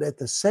chest, but at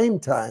the same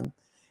time,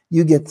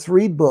 you get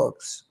 3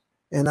 books.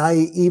 And I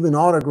even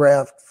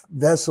autographed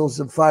Vessels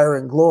of Fire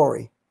and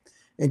Glory.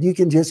 And you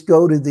can just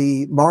go to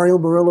the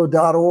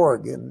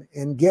MarioMurillo.org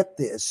and get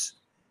this.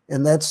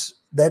 And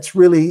that's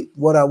really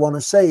what I want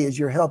to say, is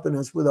you're helping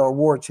us with our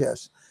war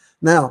chest.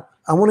 Now,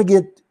 I want to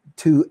get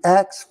to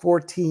Acts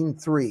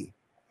 14:3.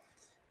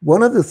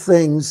 One of the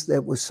things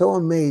that was so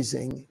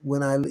amazing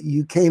when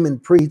you came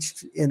and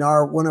preached in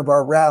one of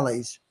our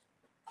rallies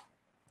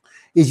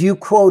is you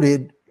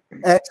quoted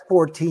Acts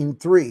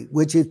 14:3,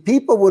 which if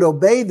people would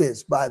obey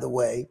this, by the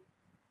way,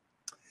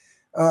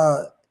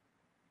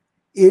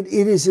 it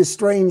is a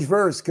strange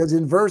verse, because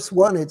in verse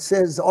 1 it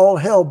says all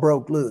hell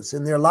broke loose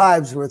and their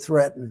lives were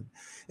threatened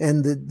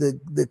and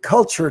the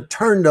culture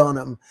turned on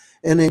them.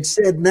 And it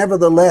said,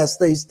 nevertheless,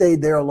 they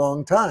stayed there a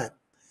long time.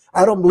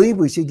 I don't believe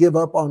we should give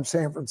up on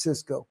San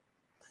Francisco.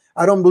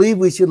 I don't believe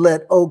we should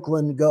let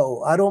Oakland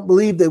go. I don't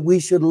believe that we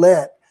should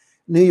let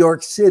New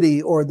York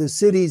City or the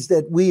cities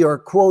that we are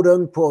quote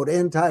unquote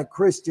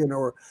anti-Christian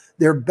or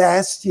they're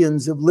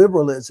bastions of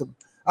liberalism.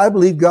 I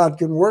believe God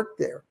can work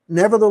there.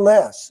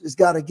 Nevertheless, it's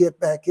got to get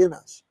back in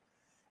us.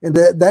 And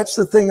that's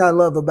the thing I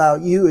love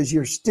about you, is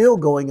you're still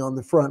going on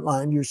the front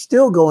line. You're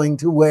still going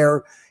to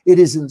where it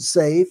isn't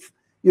safe.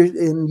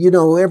 And you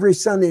know, every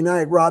Sunday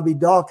night, Robbie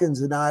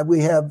Dawkins and I, we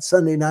have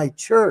Sunday night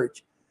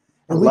church.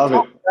 And we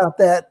talk about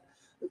that.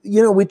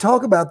 You know, we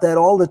talk about that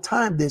all the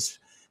time, this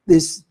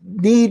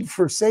need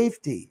for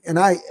safety. And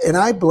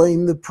I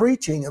blame the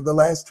preaching of the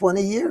last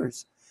 20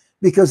 years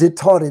because it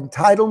taught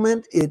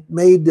entitlement. It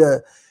made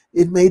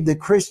the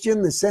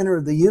Christian the center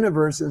of the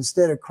universe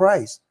instead of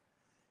Christ.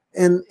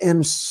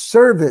 And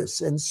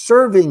service and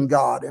serving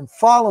God and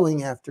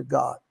following after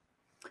God.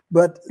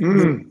 But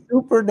the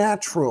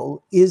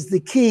supernatural is the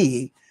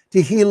key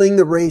to healing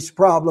the race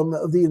problem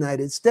of the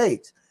United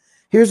States.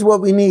 Here's what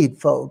we need,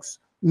 folks.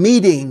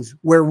 Meetings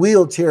where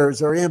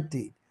wheelchairs are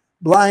emptied,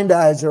 blind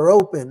eyes are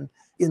open,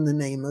 in the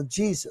name of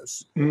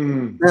Jesus.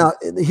 Mm. Now,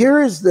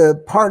 here is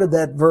the part of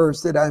that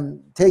verse that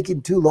I'm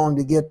taking too long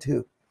to get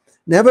to.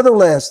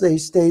 Nevertheless, they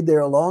stayed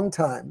there a long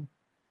time,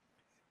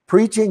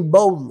 preaching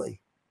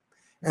boldly,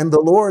 and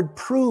the Lord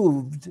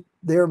proved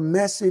their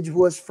message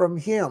was from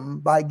him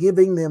by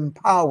giving them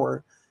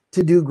power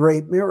to do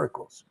great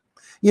miracles.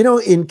 You know,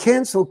 in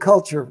cancel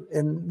culture,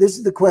 and this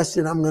is the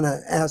question I'm going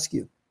to ask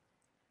you.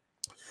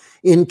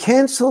 In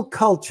cancel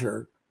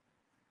culture,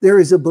 there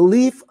is a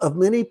belief of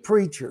many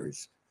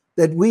preachers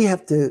that we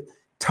have to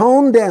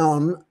tone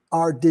down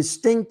our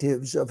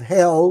distinctives of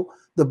hell,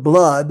 the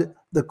blood,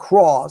 the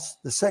cross,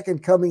 the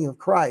second coming of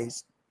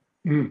Christ,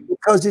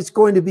 because it's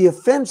going to be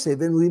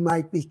offensive and we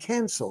might be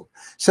canceled.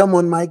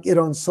 Someone might get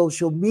on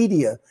social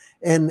media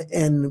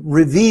and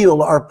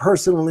reveal our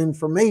personal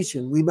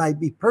information. We might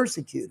be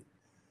persecuted.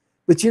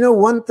 But you know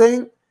one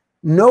thing?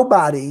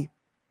 Nobody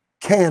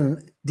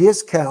can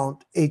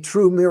discount a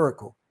true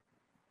miracle.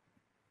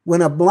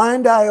 When a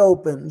blind eye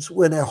opens,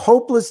 when a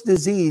hopeless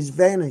disease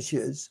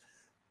vanishes,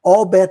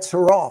 all bets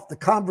are off. The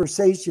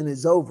conversation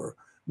is over.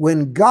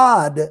 When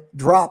God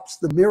drops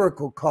the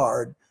miracle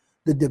card,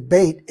 the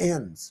debate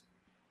ends.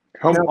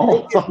 Come Now,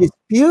 on. they can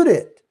dispute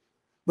it,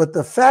 but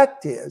the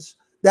fact is,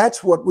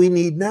 that's what we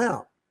need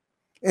now.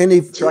 And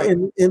if That's right.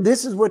 and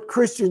this is what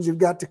Christians have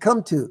got to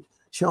come to,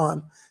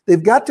 Sean.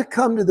 They've got to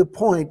come to the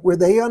point where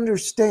they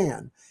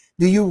understand,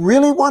 do you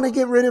really want to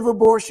get rid of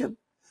abortion?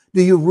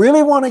 Do you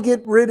really want to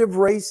get rid of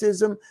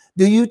racism?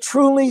 Do you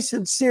truly,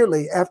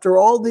 sincerely, after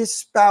all this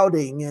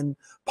spouting and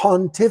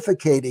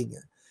pontificating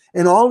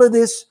and all of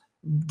this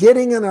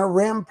getting in our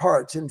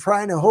ramparts and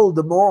trying to hold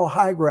the moral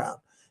high ground,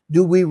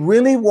 do we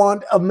really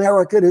want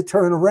America to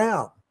turn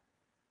around?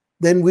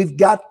 Then we've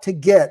got to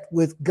get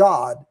with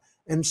God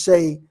and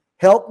say,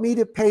 help me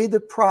to pay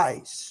the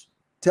price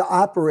to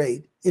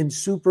operate in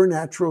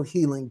supernatural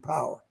healing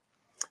power.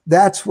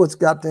 That's what's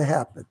got to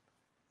happen.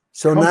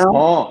 So Come now,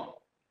 on.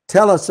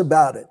 tell us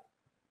about it.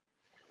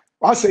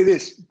 I'll say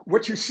this.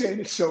 What you're saying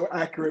is so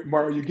accurate,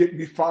 Mario. You're getting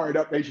me fired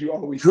up as you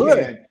always Good.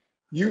 can.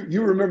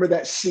 You remember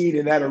that scene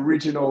in that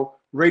original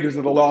Raiders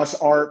of the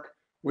Lost Ark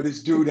where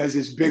this dude has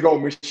this big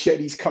old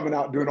machetes coming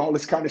out doing all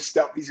this kind of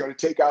stuff. He's going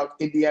to take out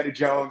Indiana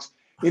Jones.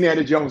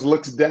 Indiana Jones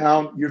looks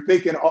down. You're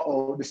thinking,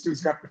 uh-oh, this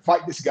dude's going to have to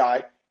fight this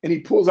guy. And he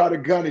pulls out a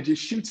gun and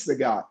just shoots the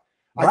guy.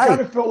 Right. I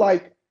kind of feel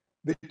like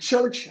the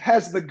church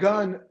has the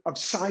gun of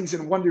signs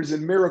and wonders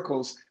and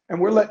miracles, and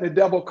we're letting the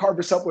devil carve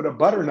us up with a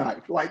butter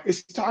knife. Like,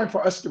 it's time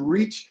for us to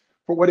reach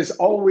for what has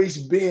always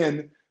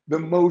been the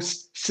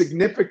most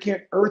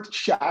significant,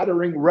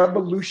 earth-shattering,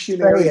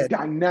 revolutionary,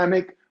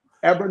 dynamic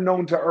ever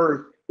known to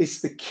earth.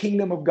 It's the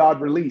kingdom of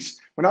God released.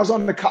 When I was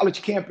on the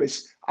college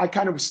campus, I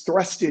kind of was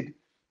thrusted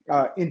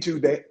into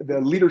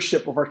the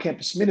leadership of our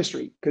campus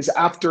ministry, because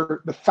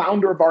after the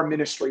founder of our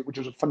ministry, which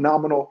was a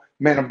phenomenal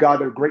man of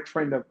God, a great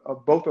friend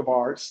of both of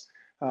ours,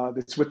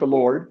 that's with the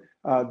Lord,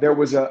 there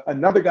was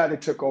another guy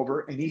that took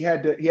over, and he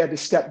had to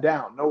step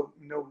down. No,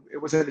 it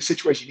wasn't a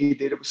situation he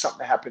did. It was something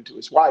that happened to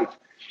his wife.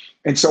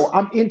 And so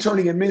I'm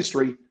interning in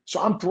ministry,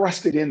 so I'm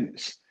thrusted in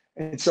this.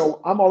 And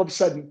so I'm all of a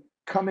sudden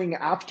coming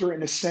after,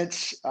 in a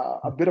sense,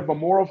 a bit of a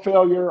moral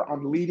failure.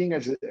 I'm leading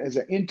as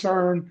an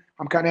intern.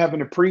 I'm kind of having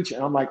to preach,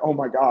 and I'm like, oh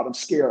my God, I'm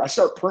scared. I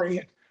start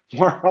praying.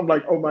 I'm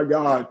like, oh my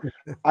God,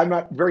 I'm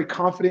not very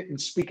confident in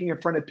speaking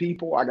in front of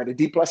people. I got a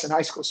D+ in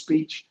high school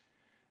speech.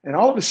 And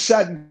all of a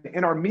sudden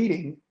in our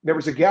meeting, there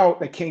was a gal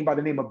that came by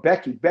the name of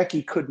Becky.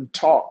 Becky couldn't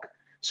talk,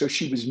 so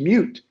she was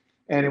mute.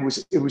 And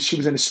she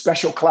was in a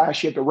special class.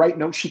 She had to write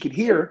notes. She could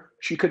hear,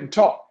 she couldn't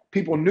talk.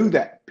 People knew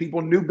that.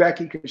 People knew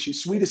Becky because she's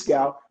the sweetest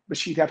gal,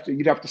 but you'd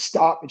have to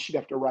stop and she'd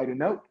have to write a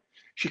note.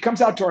 She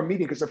comes out to our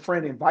meeting because a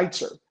friend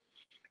invites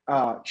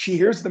her. She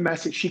hears the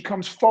message. She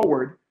comes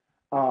forward.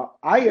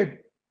 I had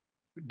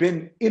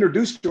been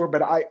introduced to her,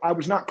 but I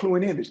was not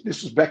cluing in.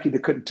 This was Becky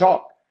that couldn't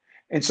talk.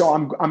 And so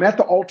I'm at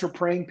the altar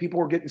praying. People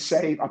were getting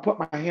saved. I put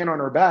my hand on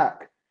her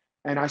back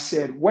and I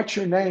said, what's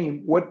your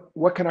name?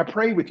 What can I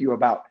pray with you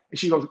about? And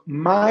she goes,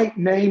 my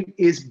name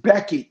is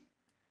Becky.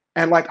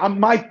 And like, I'm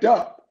mic'd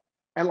up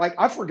and like,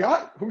 I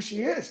forgot who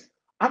she is.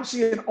 I'm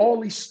seeing all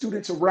these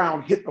students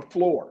around hit the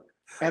floor.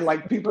 And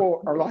like,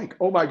 people are like,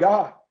 oh my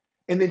God.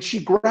 And then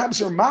she grabs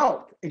her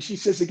mouth and she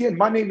says, again,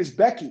 my name is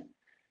Becky.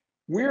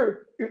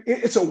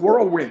 It's a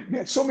whirlwind,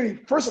 man. So many,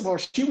 first of all,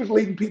 she was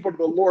leading people to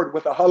the Lord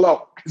with a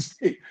hello.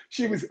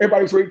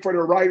 Everybody was waiting for her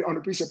to write on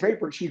a piece of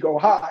paper. She go,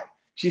 hi.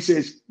 She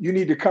says, you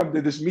need to come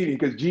to this meeting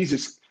because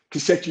Jesus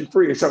can set you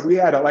free. And so we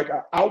had an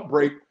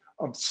outbreak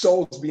of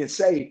souls being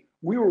saved.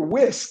 We were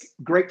Whisk,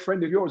 great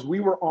friend of yours.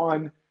 We were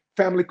on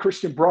Family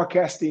Christian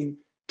Broadcasting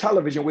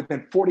Television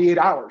within 48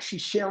 hours.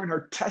 She's sharing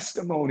her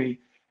testimony.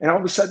 And all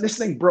of a sudden this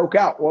thing broke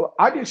out. Well,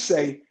 I just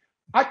say,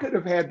 I could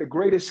have had the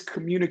greatest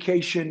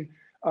communication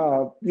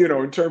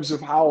in terms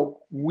of how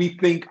we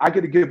think. I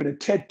could have given a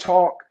TED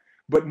talk,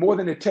 but more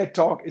than a TED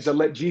talk is to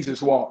let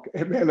Jesus walk.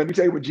 And man, let me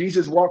tell you, when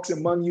Jesus walks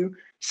among you,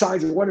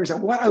 signs and wonders.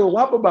 And what I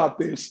love about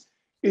this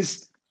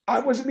is I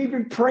wasn't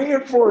even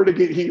praying for her to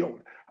get healed.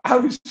 I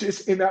was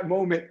just in that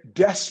moment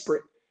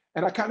desperate.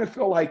 And I kind of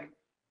feel like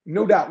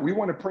no doubt we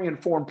want to pray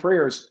informed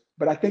prayers,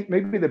 but I think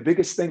maybe the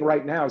biggest thing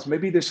right now is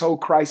maybe this whole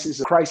crisis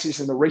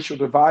and the racial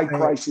divide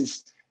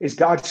crisis is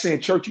God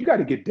saying, church, you got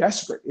to get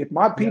desperate. If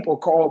my people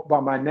call by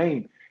my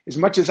name, as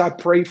much as I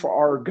pray for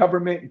our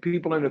government and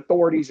people in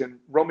authorities in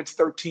Romans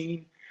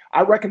 13,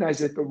 I recognize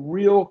that the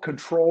real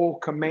control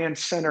command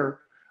center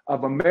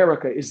of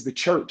America is the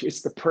church.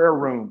 It's the prayer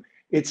room.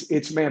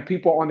 It's man,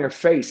 people on their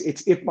face.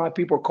 It's if my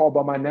people are called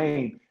by my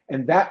name.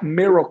 And that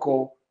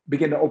miracle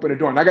began to open the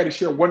door. And I got to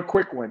share one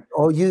quick one.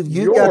 Oh, you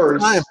got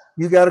time.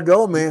 You got to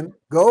go, man.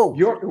 Go.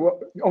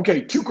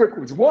 Okay, two quick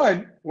ones.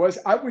 One was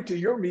I went to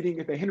your meeting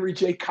at the Henry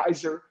J.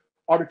 Kaiser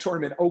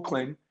Auditorium in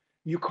Oakland.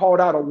 You called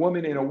out a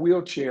woman in a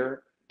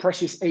wheelchair,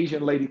 precious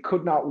Asian lady,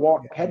 could not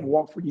walk, hadn't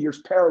walked for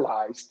years,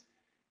 paralyzed.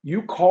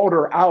 You called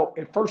her out.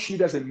 At first, she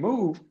doesn't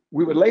move.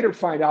 We would later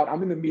find out,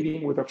 I'm in the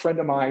meeting with a friend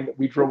of mine that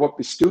we drove up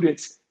the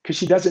students because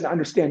she doesn't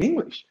understand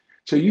English.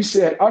 So you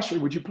said, Usher,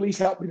 would you please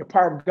help me? The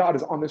power of God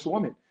is on this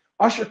woman.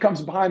 Usher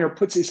comes behind her,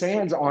 puts his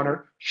hands on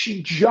her.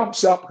 She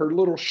jumps up. Her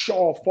little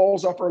shawl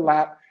falls off her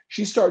lap.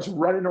 She starts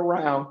running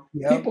around.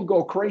 People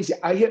go crazy.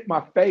 I hit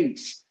my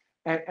face.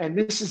 And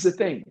this is the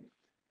thing.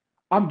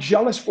 I'm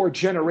jealous for a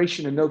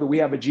generation to know that we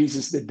have a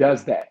Jesus that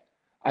does that.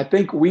 I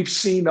think we've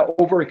seen the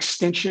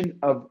overextension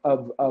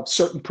of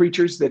certain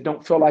preachers that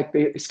don't feel like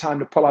it's time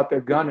to pull out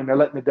their gun, and they're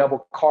letting the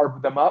devil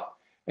carve them up.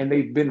 And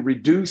they've been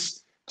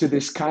reduced to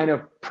this kind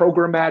of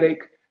programmatic,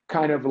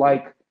 kind of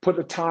like put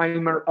a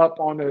timer up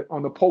on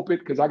the pulpit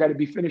because I got to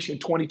be finished in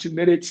 22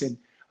 minutes. And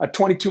a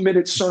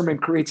 22-minute sermon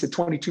creates a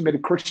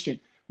 22-minute Christian.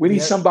 We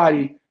need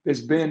somebody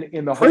that's been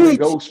in the Holy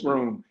Ghost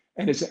room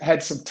and has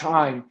had some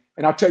time.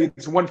 And I'll tell you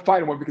this one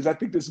final one because I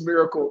think this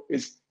miracle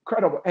is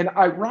incredible. And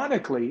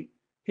ironically,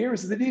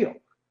 here's the deal.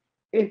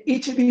 In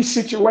each of these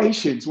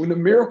situations, when the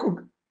miracle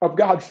of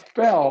God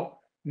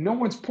fell, no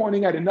one's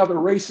pointing at another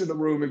race in the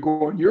room and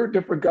going, you're a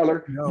different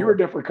color, you're a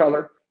different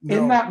color.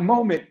 In that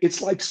moment,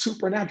 it's like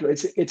supernatural.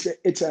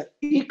 It's an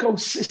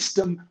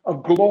ecosystem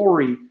of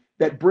glory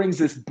that brings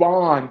this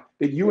bond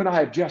that you and I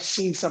have just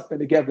seen something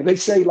together. They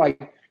say,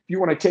 like, if you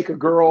want to take a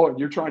girl and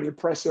you're trying to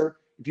impress her,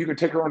 if you can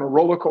take her on a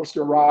roller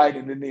coaster ride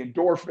and then the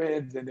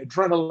endorphins and the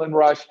adrenaline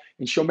rush,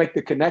 and she'll make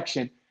the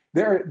connection.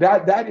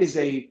 That is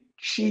a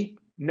cheap,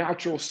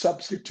 natural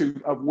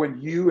substitute of when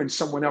you and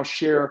someone else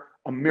share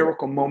a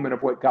miracle moment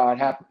of what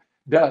God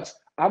does.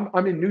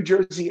 I'm in New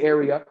Jersey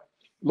area.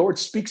 Lord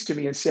speaks to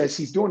me and says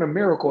he's doing a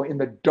miracle in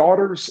the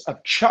daughters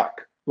of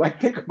Chuck.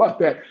 Like, think about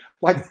that.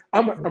 Like,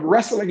 I'm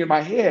wrestling in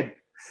my head.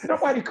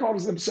 Nobody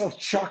calls themselves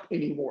Chuck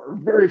anymore.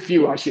 Very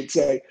few, I should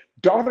say.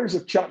 Daughters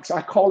of Chuck. So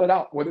I call it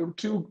out. Well, there were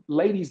two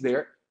ladies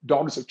there,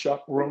 daughters of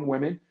Chuck, grown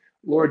women.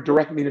 Lord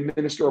directed me to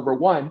minister over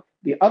one.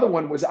 The other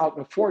one was out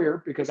in the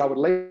foyer because I would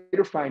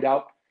later find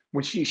out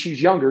when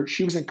she's younger,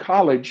 she was in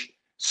college.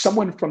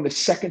 Someone from the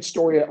second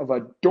story of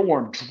a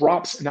dorm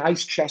drops an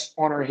ice chest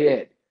on her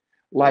head.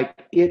 Like,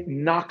 it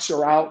knocks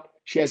her out.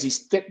 She has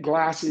these thick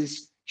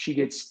glasses. She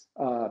gets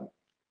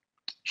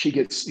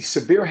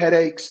severe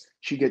headaches.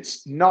 She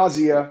gets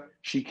nausea.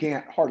 She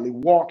can't hardly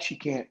walk.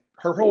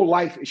 Her whole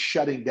life is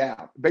shutting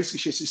down. Basically,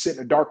 she has to sit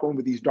in a dark room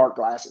with these dark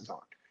glasses on.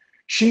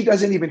 She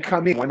doesn't even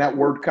come in when that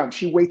word comes.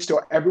 She waits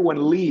till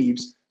everyone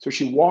leaves. So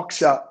she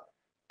walks up,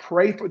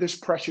 pray for this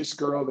precious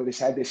girl that has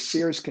had this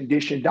serious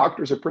condition.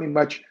 Doctors are pretty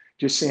much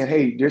just saying,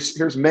 hey,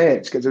 here's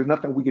meds because there's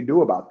nothing we can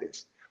do about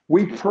this.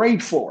 We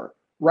prayed for her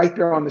right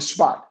there on the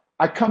spot.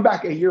 I come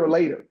back a year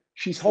later.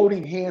 She's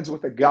holding hands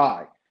with a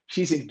guy.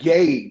 She's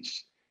engaged.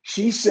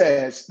 She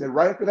says that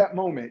right after that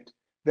moment,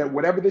 that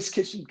whatever this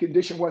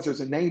condition was,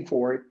 there's a name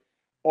for it.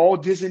 All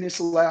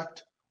dizziness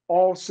left,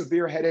 all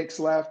severe headaches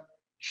left.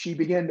 She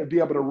began to be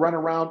able to run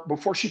around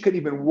before she could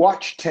even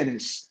watch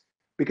tennis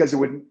because it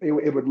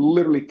would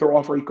literally throw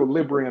off her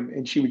equilibrium,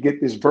 and she would get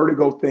this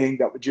vertigo thing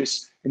that would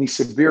just, and these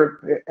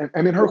severe,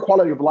 I mean, her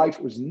quality of life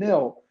was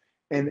nil.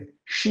 And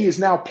she is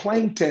now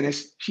playing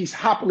tennis. She's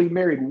happily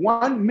married.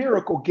 One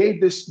miracle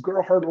gave this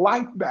girl her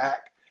life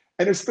back.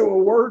 And it's through a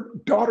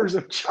word, daughters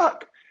of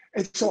Chuck.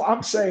 And so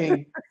I'm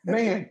saying,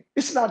 man,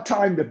 it's not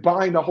time to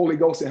bind the Holy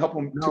Ghost and help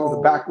him to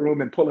the back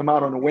room and pull him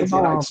out on a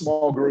Wednesday night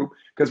small group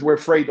because we're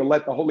afraid to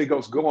let the Holy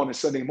Ghost go on a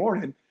Sunday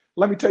morning.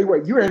 Let me tell you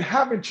what, you're in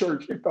heaven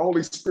church if the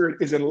Holy Spirit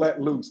isn't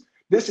let loose.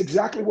 That's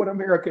exactly what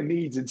America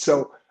needs. And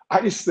so I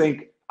just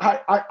think,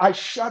 I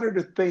shudder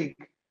to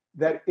think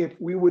that if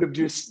we would have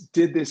just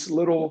did this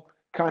little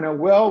kind of,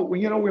 well,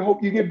 we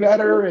hope you get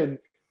better. And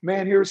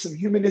man, here's some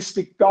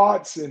humanistic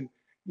thoughts. And,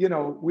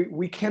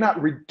 we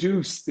cannot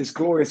reduce this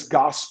glorious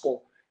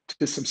gospel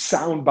to some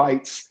sound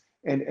bites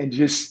and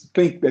just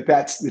think that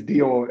that's the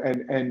deal.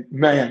 And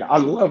man, I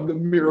love the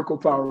miracle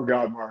power of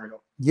God,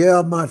 Mario.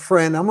 Yeah, my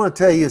friend, I'm going to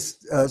tell you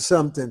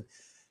something.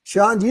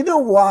 Sean, do you know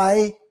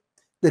why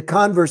the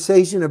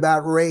conversation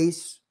about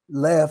race,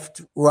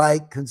 left,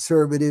 right,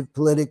 conservative,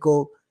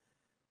 political,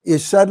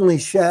 is suddenly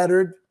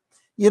shattered?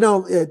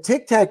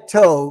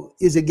 Tic-tac-toe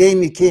is a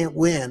game you can't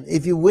win.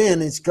 If you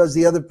win, it's because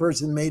the other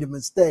person made a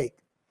mistake.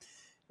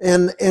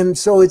 And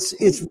so it's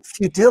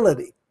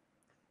futility.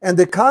 And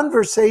the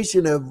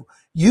conversation of,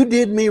 you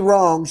did me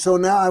wrong, so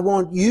now I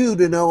want you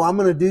to know I'm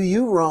going to do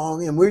you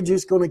wrong, and we're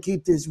just going to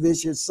keep this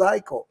vicious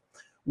cycle.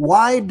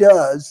 Why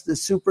does the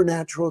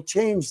supernatural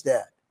change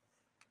that?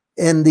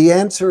 And the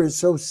answer is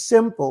so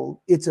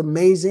simple, it's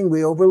amazing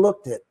we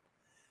overlooked it.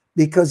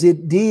 Because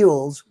it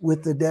deals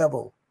with the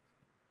devil.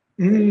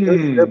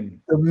 The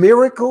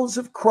miracles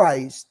of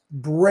Christ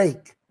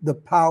break the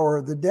power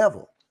of the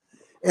devil.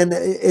 And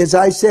as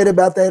I said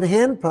about that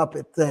hand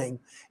puppet thing,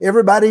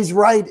 everybody's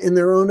right in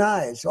their own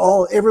eyes.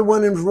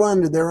 Everyone is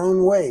run to their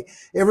own way.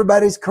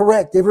 Everybody's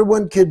correct.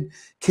 Everyone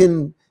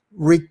can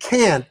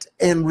recant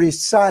and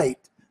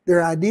recite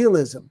their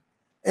idealism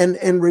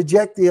and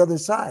reject the other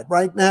side.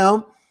 Right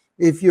now,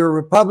 if you're a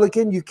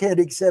Republican, you can't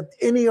accept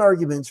any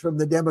arguments from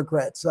the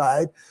Democrat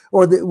side,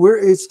 or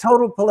it's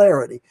total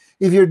polarity.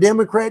 If you're a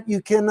Democrat,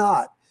 you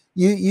cannot.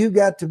 You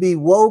got to be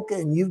woke,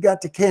 and you've got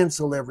to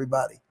cancel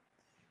everybody.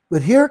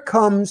 But here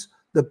comes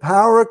the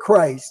power of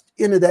Christ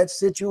into that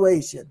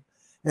situation.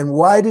 And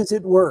why does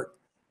it work?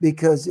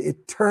 Because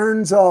it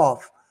turns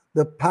off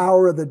the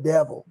power of the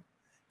devil.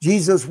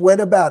 Jesus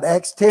went about,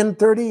 Acts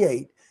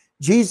 10:38,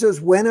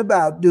 Jesus went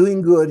about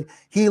doing good,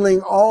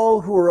 healing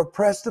all who were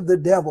oppressed of the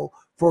devil,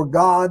 for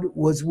God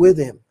was with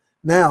him.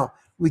 Now,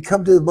 we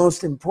come to the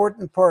most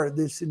important part of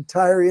this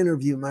entire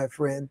interview, my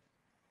friend.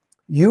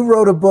 You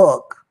wrote a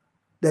book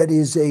that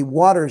is a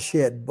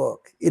watershed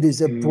book. It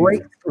is a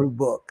breakthrough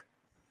book.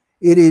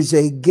 It is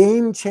a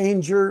game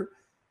changer,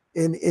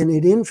 and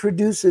it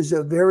introduces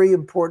a very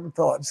important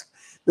thought.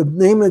 The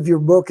name of your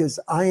book is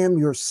I Am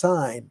Your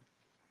Sign.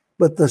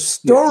 But the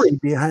story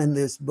behind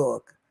this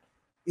book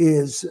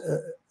is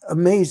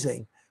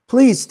amazing.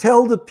 Please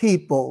tell the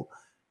people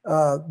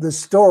the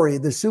story,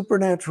 the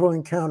supernatural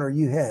encounter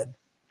you had.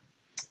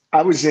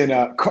 I was in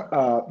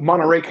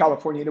Monterey,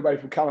 California. Anybody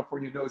from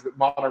California knows that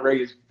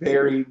Monterey is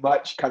very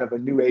much kind of a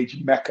New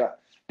Age mecca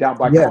down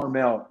by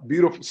Carmel.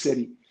 Beautiful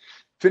city.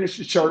 Finished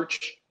the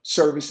church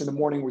service in the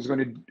morning. Was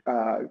going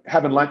to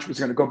having lunch. Was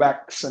going to go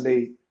back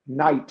Sunday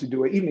night to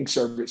do an evening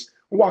service.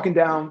 We're walking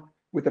down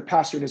with the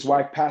pastor and his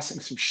wife, passing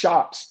some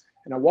shops.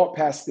 And I walked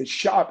past this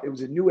shop. It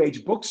was a New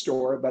Age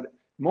bookstore. But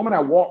the moment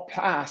I walked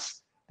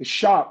past the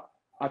shop,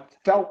 I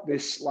felt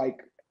this like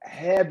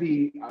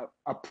heavy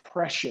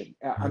oppression.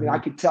 I mean, I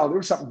could tell there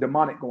was something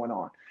demonic going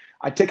on.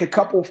 I take a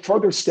couple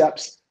further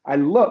steps. I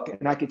look,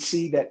 and I could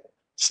see that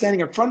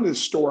standing in front of the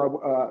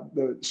store,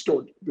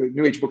 the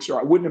New Age bookstore,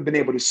 I wouldn't have been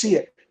able to see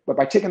it. But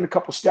by taking a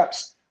couple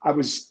steps, I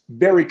was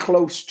very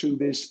close to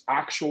this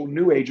actual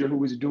New Ager who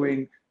was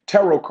doing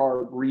tarot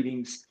card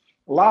readings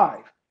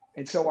live.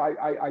 And so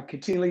I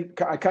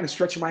kind of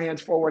stretch my hands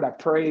forward. I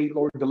pray,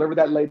 Lord, deliver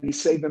that lady,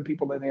 save them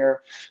people in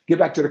there, get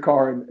back to the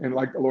car. And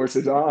like the Lord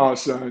says,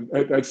 son,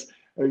 that's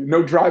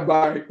no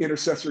drive-by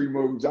intercessory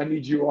moves. I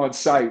need you on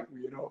site,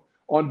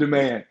 on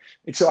demand.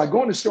 And so I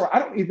go in the store. I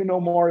don't even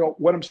know, Mario,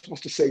 what I'm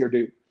supposed to say or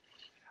do.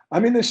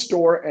 I'm in this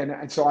store,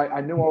 and so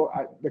I know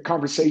the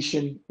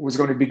conversation was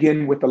going to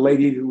begin with the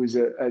lady who was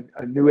a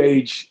New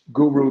Age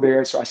guru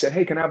there. So I said,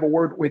 hey, can I have a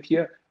word with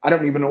you? I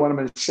don't even know what I'm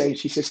going to say.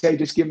 She says, hey,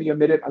 just give me a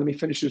minute. Let me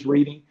finish this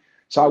reading.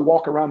 So I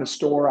walk around the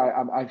store.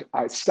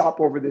 I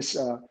stop over this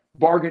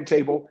bargain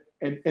table,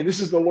 and this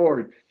is the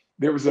Lord.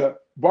 There was a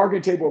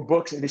bargain table of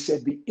books, and it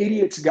said, The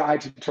Idiot's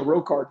Guide to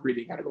Tarot Card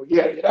Reading. And I go,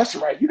 yeah, that's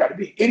right. You got to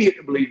be an idiot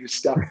to believe this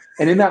stuff.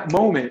 And in that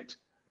moment,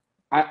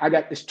 I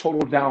got this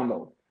total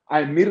download. I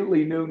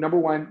immediately knew, number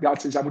one,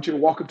 God says, I want you to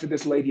walk up to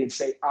this lady and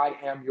say, I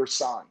am your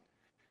sign.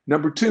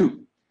 Number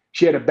two,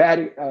 she had a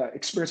bad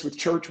experience with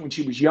church when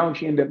she was young.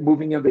 She ended up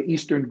moving in the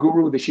Eastern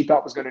guru that she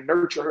thought was going to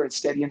nurture her.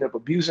 Instead, he ended up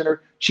abusing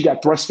her. She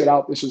got thrusted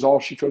out. This is all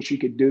she felt she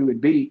could do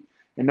and be.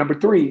 And number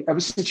three, ever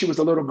since she was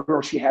a little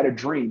girl, she had a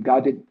dream.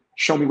 God didn't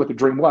show me what the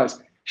dream was.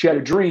 She had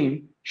a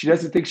dream. She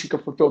doesn't think she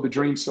could fulfill the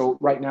dream. So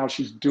right now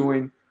she's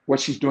doing what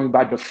she's doing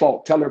by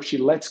default. Tell her if she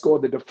lets go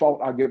of the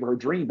default, I'll give her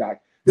dream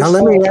back. Now,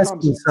 let me ask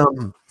you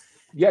something.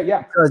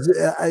 Yeah.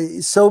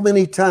 Because so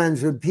many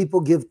times when people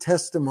give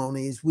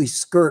testimonies, we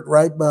skirt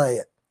right by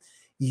it.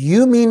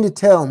 You mean to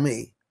tell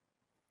me,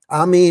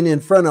 I mean in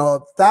front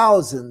of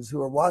thousands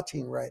who are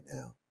watching right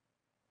now,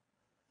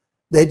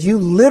 that you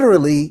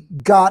literally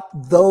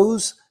got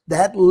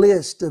that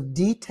list of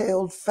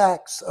detailed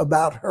facts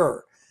about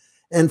her,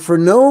 and for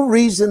no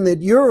reason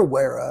that you're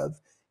aware of,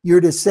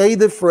 you're to say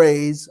the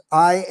phrase,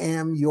 I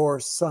am your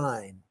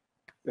sign.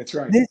 That's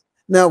right.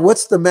 Now,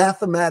 what's the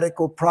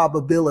mathematical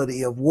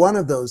probability of one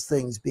of those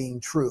things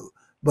being true?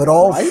 But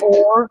all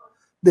four,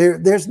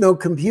 there's no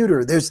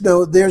computer. There's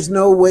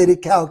no way to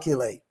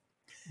calculate.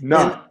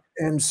 None.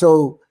 And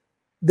so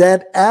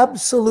that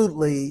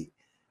absolutely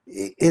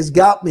has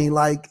got me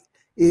like,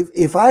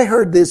 if I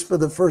heard this for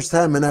the first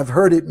time, and I've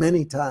heard it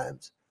many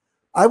times,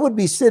 I would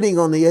be sitting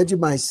on the edge of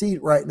my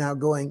seat right now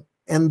going,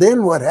 and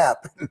then what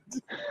happened?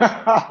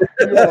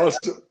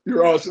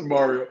 You're awesome,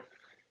 Mario.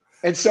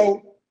 And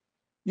so,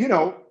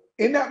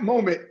 in that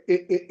moment,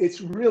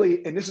 it's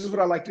really, and this is what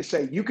I like to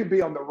say, you can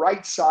be on the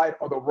right side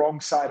or the wrong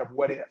side of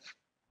what if.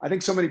 I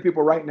think so many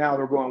people right now,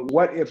 they're going,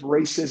 what if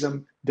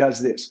racism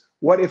does this?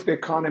 What if the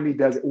economy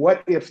does it?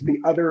 What if the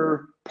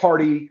other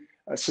party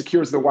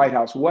secures the White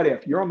House. What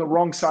if? You're on the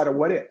wrong side of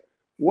what if.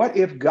 What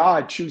if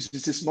God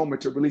chooses this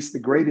moment to release the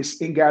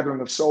greatest ingathering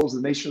of souls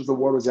the nations of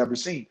the world has ever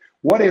seen?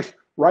 What if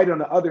right on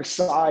the other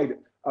side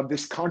of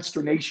this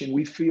consternation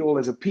we feel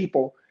as a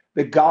people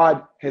that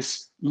God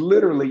has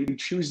literally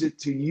chosen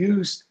to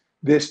use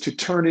this to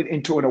turn it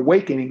into an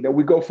awakening, that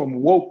we go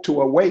from woke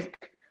to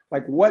awake?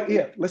 Like, what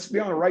if? Let's be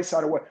on the right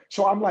side of what?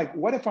 So I'm like,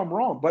 what if I'm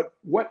wrong? But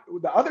what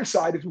the other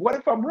side is, what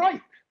if I'm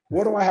right?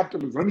 What do I have to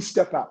lose? Let me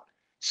step out.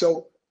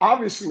 So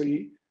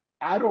obviously,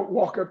 I don't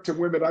walk up to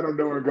women I don't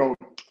know and go,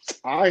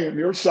 I am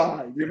your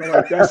side. You know,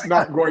 like that's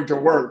not going to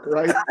work,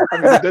 right? I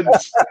mean, it didn't.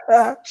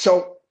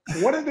 So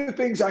one of the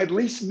things I at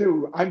least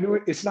knew, I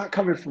knew it's not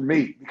coming from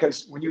me,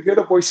 because when you hear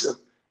the voice of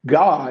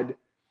God,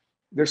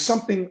 there's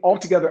something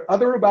altogether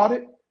other about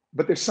it,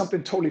 but there's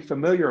something totally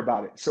familiar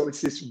about it. So it's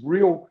this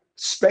real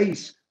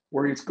space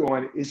where it's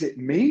going, is it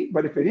me?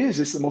 But if it is,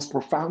 it's the most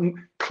profound,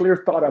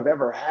 clear thought I've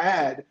ever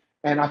had.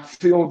 And I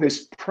feel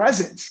this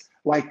presence,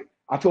 like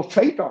I feel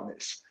faith on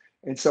this.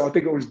 And so I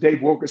think it was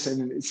Dave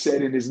Wilkerson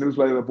said in his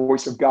newsletter, The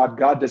Voice of God,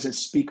 God doesn't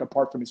speak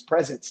apart from his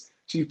presence.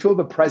 So you feel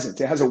the presence.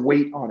 It has a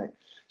weight on it.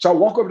 So I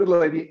walk over to the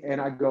lady and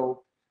I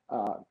go,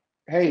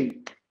 hey,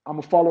 I'm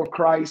a follower of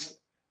Christ.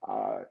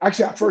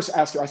 Actually, I first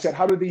asked her, I said,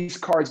 how do these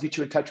cards get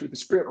you in touch with the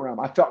spirit realm?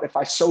 I felt if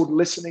I sowed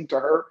listening to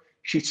her,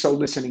 she'd sow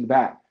listening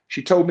back.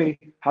 She told me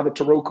how the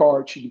tarot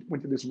card, she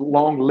went through this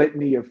long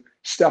litany of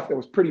stuff that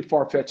was pretty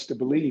far-fetched to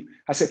believe.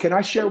 I said, can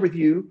I share with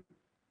you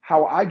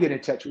how I get in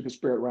touch with the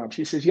spirit realm?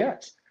 She says,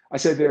 yes. I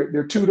said, there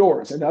are two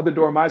doors, and the other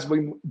door might as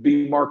well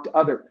be marked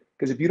other,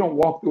 because if you don't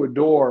walk through a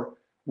door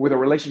with a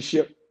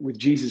relationship with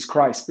Jesus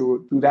Christ,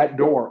 through that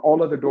door,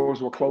 all other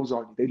doors will close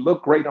on you. They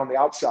look great on the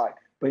outside,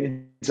 but it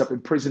ends up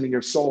imprisoning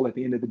your soul at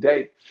the end of the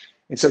day.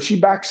 And so she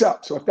backs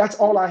up. So if that's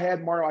all I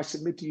had, Mario, I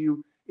submit to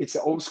you, it's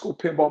an old school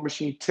pinball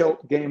machine,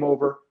 tilt, game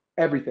over,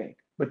 everything.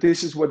 But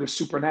this is where the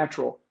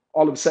supernatural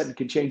all of a sudden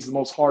can change the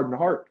most hardened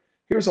heart.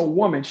 Here's a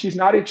woman, she's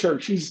not in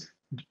church.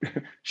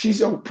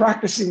 She's a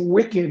practicing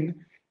Wiccan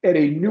at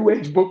a New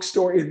Age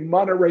bookstore in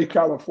Monterey,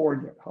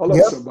 California. Hello,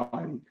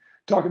 somebody.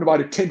 Talking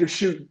about a tender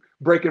shoot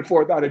breaking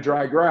forth out of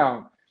dry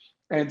ground.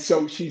 And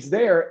so she's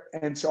there.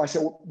 And so I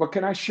said, well, but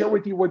can I share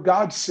with you what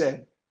God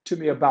said to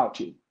me about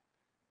you?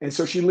 And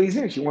so she leans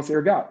in. She wants to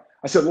hear God.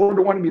 I said, Lord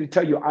wanted me to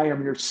tell you, I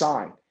am your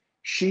sign.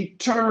 She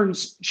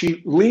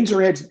leans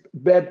her head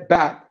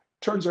back,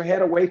 turns her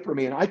head away from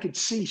me. And I could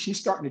see she's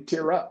starting to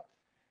tear up.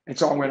 And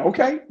so I went,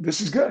 okay, this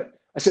is good.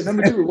 I said,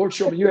 number two, the Lord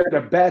showed me you had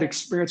a bad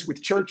experience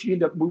with church. You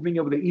end up moving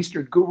over the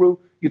Eastern guru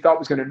you thought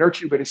was going to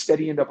nurture you, but instead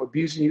he ended up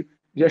abusing you.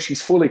 Yes,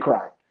 she's fully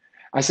crying.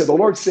 I said, the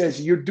Lord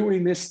says you're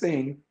doing this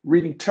thing,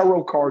 reading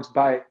tarot cards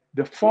by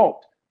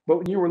default. But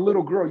when you were a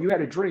little girl, you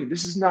had a dream.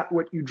 This is not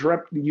what you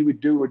dreamt that you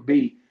would do or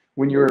be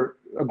when you're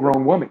a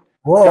grown woman.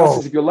 Whoa. God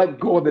says if you let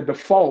go of the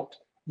default,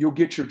 you'll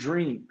get your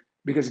dream,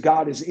 because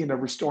God is in a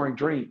restoring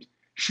dreams.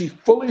 She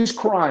fully is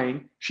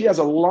crying. She has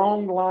a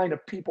long line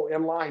of people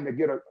in line to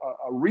get a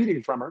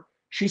reading from her.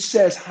 She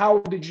says, how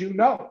did you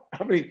know?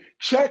 I mean,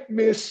 check,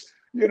 miss.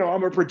 You know, I'm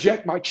going to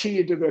project my chi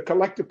into the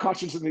collective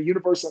consciousness of the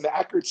universe, and the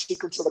accurate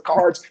secrets of the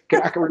cards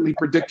can accurately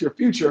predict your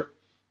future.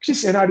 She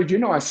said, how did you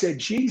know? I said,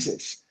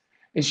 Jesus.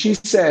 And she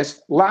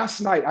says,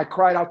 last night I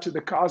cried out to the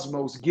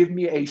cosmos, give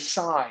me a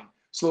sign.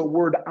 So the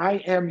word I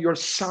am your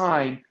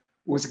sign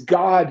was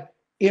God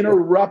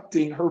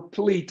interrupting her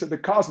plea to the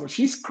cosmos.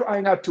 She's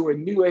crying out to a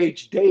new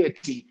age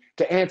deity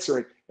to answer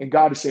it. And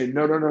God is saying,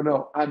 no, no, no,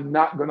 no. I'm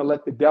not going to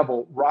let the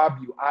devil rob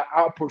you.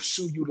 I'll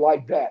pursue you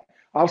like that.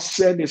 I'll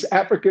send this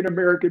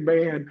African-American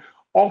man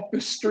off the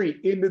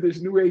street into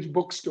this new age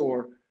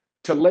bookstore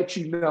to let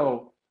you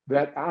know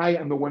that I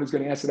am the one who's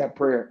going to answer that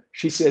prayer.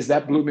 She says,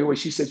 that blew me away.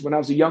 She says, when I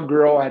was a young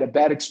girl, I had a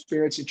bad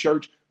experience in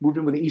church, moved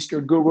in with the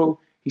Eastern guru.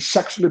 He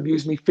sexually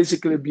abused me,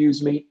 physically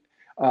abused me,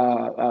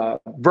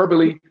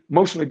 verbally,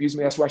 emotionally abused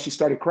me. That's why she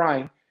started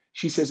crying.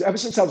 She says, ever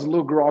since I was a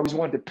little girl, I always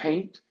wanted to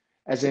paint,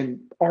 as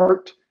in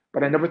art,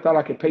 but I never thought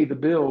I could pay the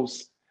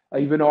bills,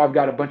 even though I've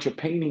got a bunch of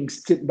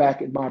paintings sitting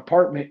back in my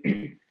apartment.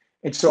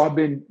 And so I've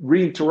been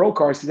reading tarot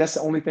cards, because that's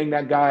the only thing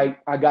I got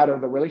out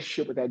of the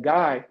relationship with that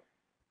guy.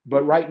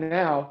 But right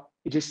now,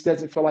 it just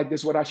doesn't feel like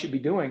this is what I should be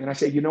doing. And I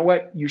say, you know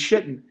what? You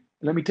shouldn't.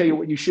 Let me tell you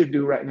what you should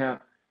do right now.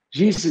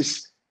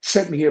 Jesus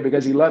sent me here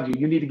because he loved you.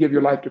 You need to give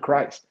your life to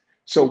Christ.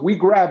 So we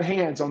grab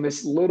hands on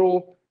this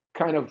little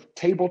kind of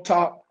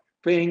tabletop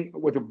thing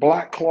with a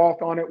black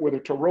cloth on it, with a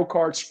tarot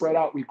card spread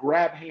out. We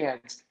grab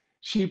hands.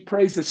 She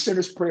prays the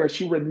sinner's prayer.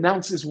 She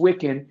renounces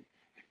Wiccan.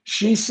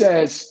 She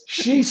says,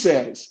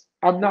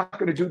 I'm not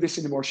going to do this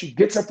anymore. She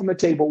gets up from the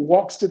table,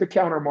 walks to the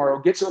counter, Mario,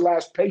 gets her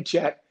last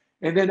paycheck,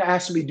 and then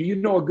asks me, do you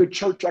know a good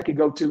church I could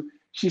go to?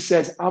 She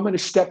says, I'm going to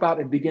step out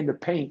and begin to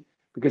paint,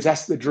 because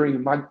that's the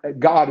dream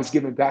God has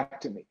given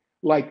back to me.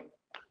 Like,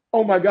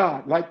 oh my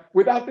God, like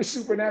without the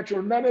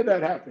supernatural, none of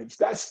that happens.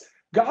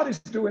 God is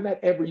doing that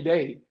every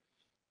day.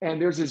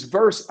 And there's this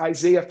verse,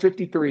 Isaiah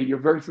 53, you're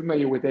very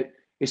familiar with it.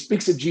 It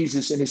speaks of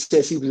Jesus, and it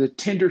says he was a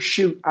tender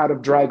shoot out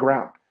of dry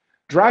ground.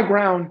 Dry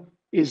ground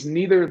is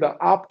neither the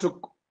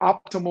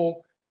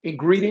optimal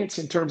ingredients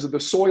in terms of the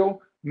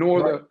soil,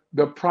 nor Right.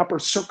 the proper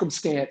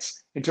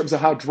circumstance in terms of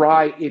how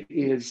dry it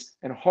is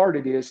and hard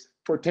it is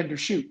for a tender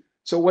shoot.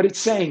 So what it's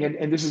saying,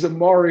 and this is a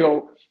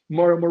Mario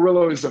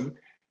Murilloism,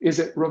 is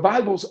that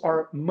revivals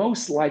are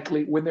most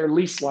likely when they're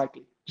least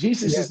likely.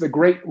 Jesus Yeah. is the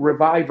great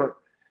reviver.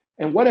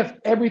 And what if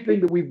everything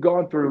that we've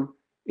gone through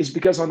is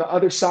because on the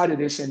other side of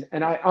this,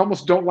 and I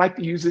almost don't like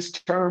to use this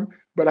term,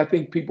 but I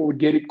think people would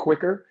get it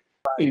quicker,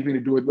 even to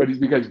do it, but it's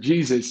because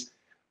Jesus.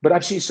 But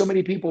I've seen so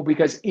many people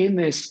because in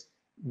this,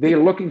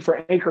 they're looking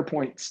for anchor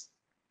points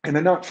and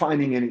they're not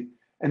finding any.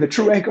 And the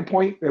true anchor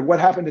point, and what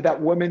happened to that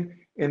woman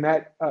in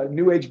that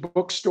New Age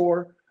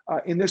bookstore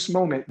in this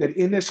moment, that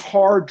in this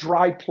hard,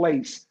 dry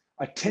place,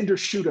 a tender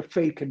shoot of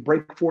faith can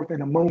break forth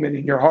in a moment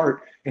in your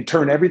heart and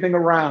turn everything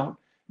around,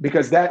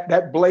 because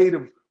that blade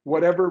of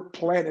whatever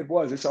plant it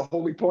was, it's a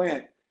holy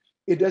plant.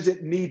 It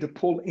doesn't need to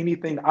pull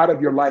anything out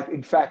of your life.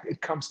 In fact, it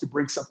comes to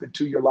bring something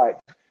to your life.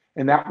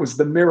 And that was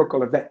the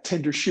miracle of that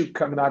tender shoot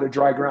coming out of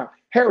dry ground.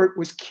 Herod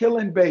was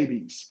killing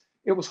babies.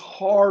 It was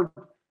hard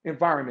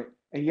environment.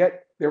 And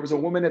yet there was a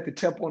woman at the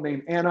temple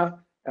named Anna.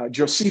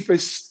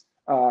 Josephus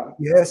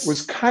Yes.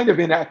 was kind of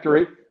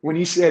inaccurate when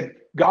he said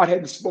God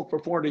hadn't spoke for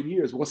 400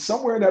 years. Well,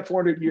 somewhere in that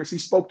 400 years, he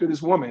spoke to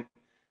this woman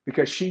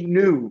because she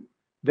knew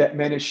that,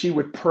 man, as she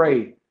would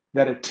pray,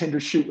 that a tender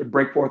shoot would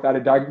break forth out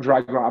of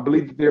dry ground. I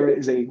believe that there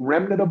is a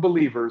remnant of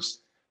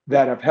believers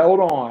that have held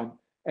on,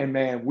 and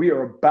man, we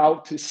are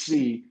about to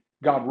see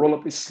God roll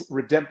up his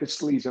redemptive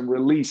sleeves and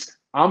release,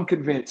 I'm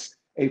convinced,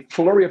 a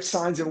flurry of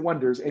signs and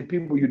wonders, and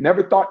people you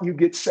never thought you'd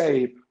get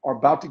saved are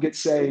about to get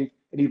saved,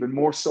 and even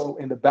more so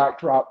in the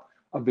backdrop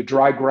of the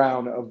dry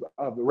ground of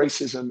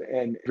racism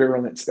and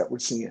virulence that we're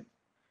seeing.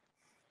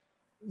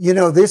 You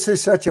know, this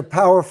is such a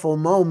powerful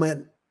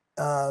moment,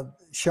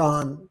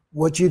 Sean.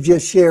 What you've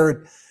just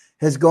shared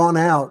has gone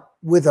out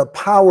with a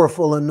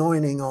powerful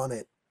anointing on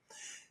it.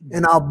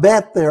 And I'll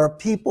bet there are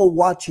people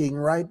watching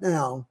right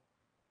now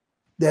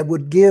that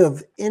would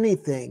give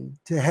anything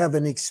to have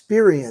an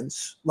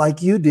experience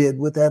like you did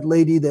with that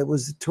lady that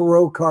was a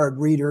tarot card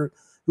reader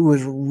who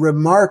was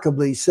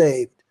remarkably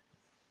saved.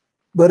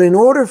 But in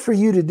order for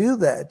you to do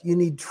that, you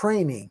need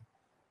training.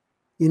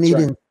 You need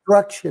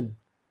instruction.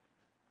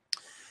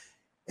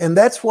 And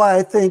that's why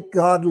I think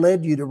God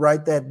led you to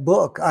write that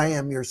book, I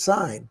Am Your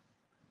Sign.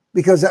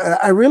 Because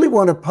I really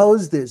want to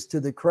pose this to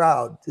the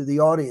crowd, to the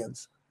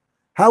audience.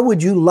 How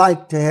would you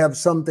like to have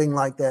something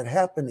like that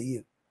happen to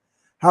you?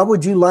 How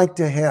would you like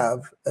to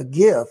have a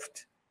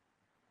gift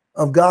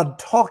of God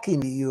talking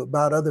to you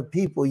about other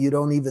people you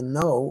don't even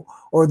know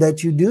or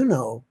that you do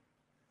know?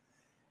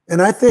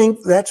 And I think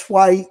that's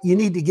why you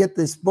need to get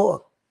this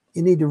book.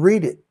 You need to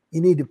read it.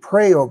 You need to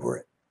pray over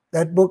it.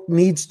 That book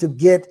needs to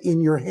get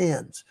in your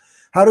hands.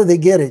 How do they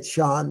get it,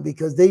 Sean?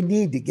 Because they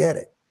need to get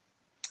it.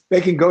 They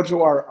can go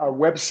to our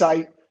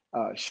website,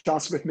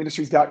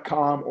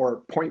 SeanSmithMinistries.com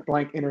or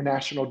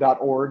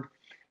pointblankinternational.org.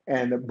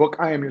 And the book,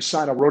 I Am Your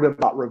Sign, I wrote it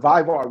about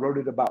revival. I wrote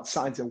it about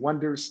signs and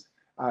wonders.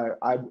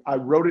 I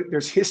wrote it,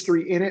 there's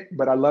history in it,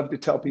 but I love to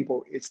tell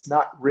people it's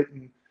not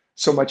written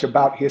so much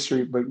about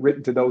history, but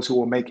written to those who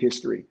will make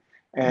history.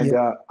 And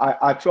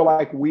I feel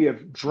like we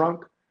have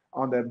drunk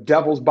on the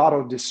devil's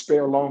bottle of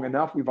despair long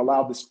enough. We've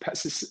allowed this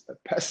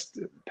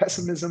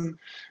pessimism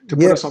to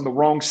put us on the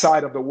wrong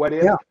side of the what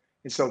if.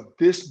 And so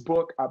this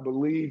book, I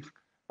believe,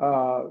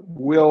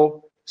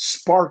 will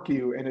spark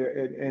you.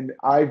 And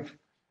I've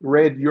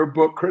read your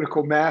book,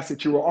 Critical Mass,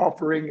 that you were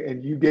offering,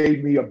 and you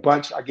gave me a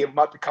bunch. I gave them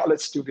out to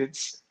college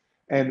students.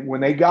 And when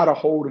they got a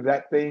hold of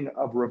that thing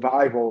of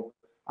revival,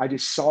 I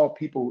just saw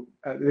people,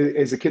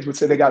 as the kids would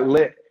say, they got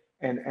lit.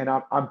 And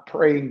I'm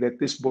praying that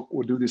this book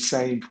will do the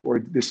same for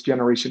this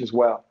generation as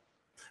well.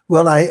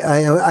 Well,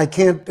 I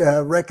can't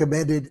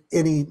recommend it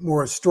any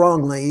more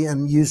strongly.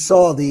 And you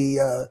saw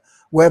the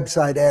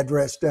website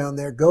address down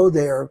there. Go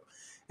there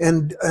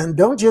and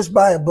don't just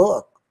buy a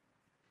book.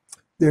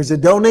 There's a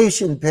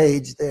donation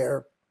page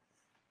there,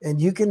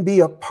 and you can be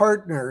a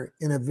partner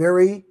in a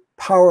very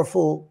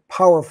powerful,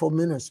 powerful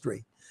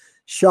ministry.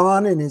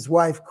 Sean and his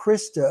wife,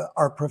 Krista,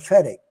 are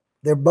prophetic.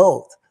 They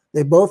both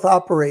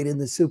operate in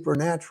the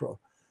supernatural.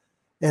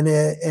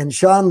 And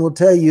Sean will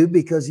tell you,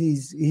 because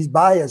he's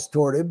biased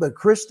toward it, but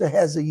Krista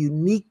has a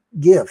unique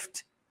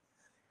gift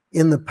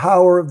in the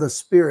power of the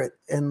Spirit.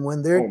 And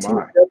when they're teamed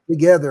up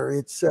together,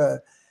 it's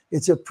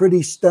a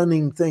pretty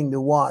stunning thing to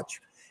watch.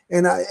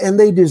 And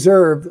they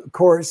deserve, of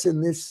course, in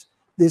this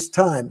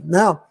time.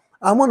 Now,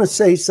 I want to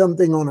say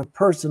something on a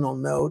personal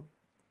note,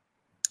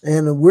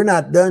 and we're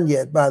not done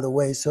yet, by the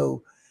way.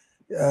 So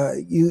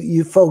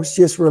you folks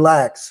just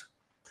relax.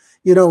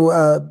 You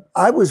know,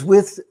 I was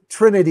with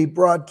Trinity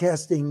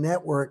Broadcasting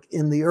Network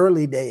in the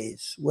early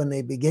days when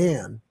they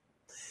began.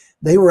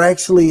 They were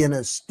actually in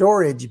a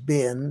storage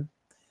bin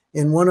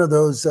in one of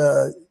those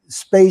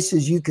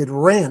spaces you could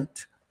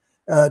rent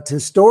to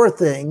store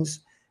things.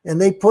 And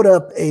they put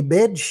up a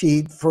bed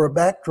sheet for a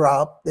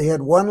backdrop. They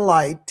had one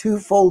light, 2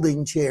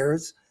 folding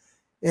chairs,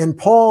 and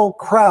Paul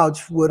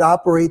Crouch would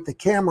operate the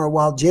camera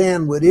while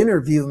Jan would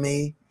interview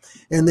me.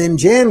 And then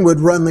Jan would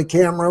run the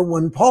camera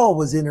when Paul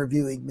was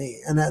interviewing me.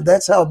 And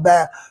that's how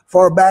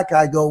far back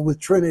I go with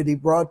Trinity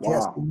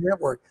Broadcasting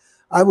Network.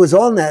 I was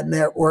on that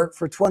network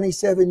for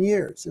 27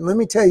 years. And let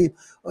me tell you,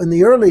 in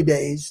the early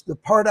days, the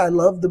part I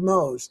loved the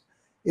most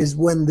is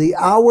when the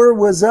hour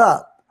was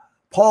up,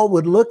 Paul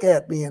would look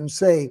at me and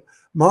say,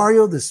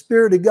 Mario, the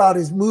Spirit of God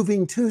is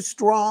moving too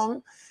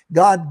strong.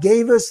 God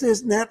gave us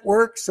this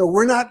network, so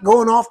we're not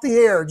going off the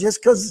air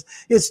just because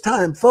it's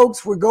time.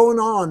 Folks, we're going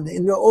on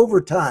into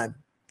overtime.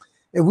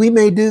 And we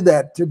may do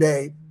that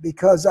today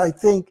because I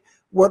think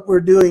what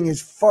we're doing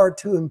is far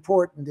too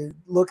important to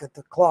look at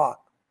the clock.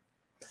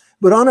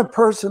 But on a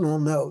personal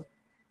note,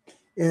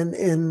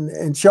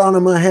 and Sean,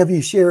 I'm going to have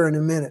you share in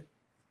a minute.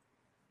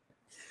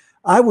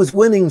 I was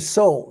winning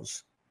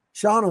souls.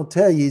 Sean will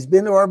tell you, he's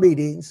been to our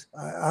meetings.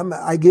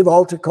 I give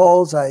altar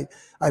calls. I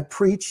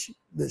preach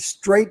the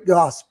straight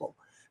gospel.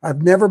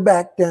 I've never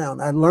backed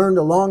down. I learned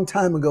a long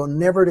time ago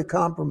never to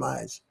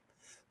compromise,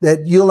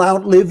 that you'll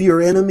outlive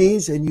your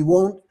enemies and you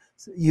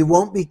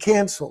won't be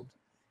canceled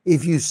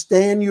if you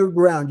stand your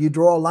ground. You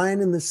draw a line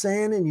in the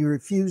sand and you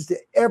refuse to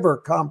ever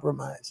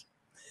compromise.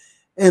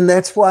 And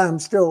that's why I'm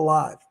still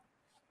alive.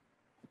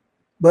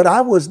 But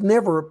I was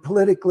never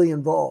politically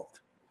involved.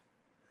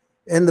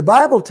 And the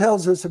Bible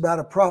tells us about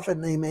a prophet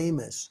named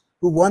Amos,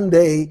 who one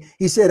day,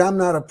 he said, I'm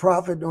not a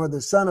prophet nor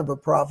the son of a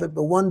prophet,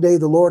 but one day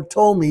the Lord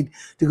told me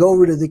to go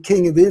over to the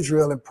king of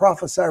Israel and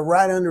prophesy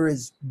right under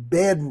his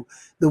bed,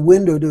 the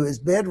window to his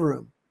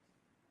bedroom.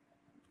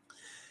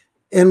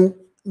 And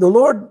the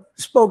Lord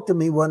spoke to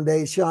me one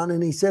day, Sean,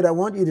 and he said, I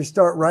want you to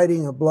start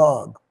writing a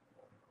blog.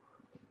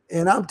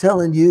 And I'm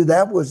telling you,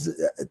 that was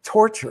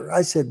torture.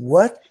 I said,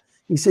 what?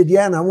 He said,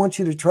 yeah, and I want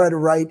you to try to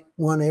write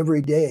one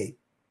every day.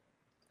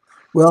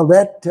 Well,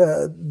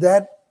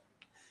 that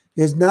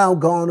has now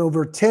gone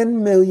over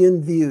 10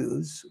 million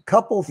views. A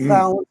couple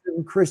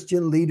thousand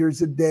Christian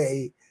leaders a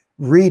day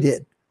read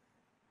it.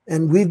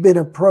 And we've been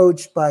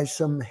approached by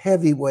some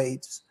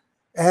heavyweights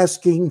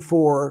asking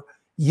for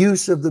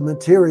use of the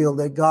material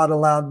that God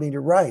allowed me to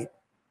write.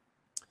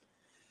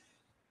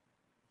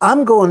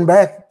 I'm going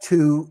back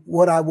to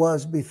what I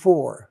was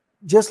before,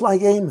 just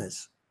like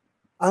Amos.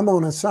 I'm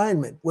on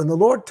assignment. When the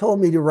Lord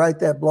told me to write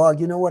that blog,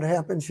 you know what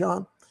happened,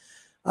 Sean?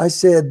 I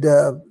said,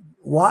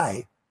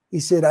 why? He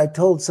said, I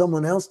told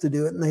someone else to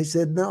do it, and they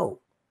said no.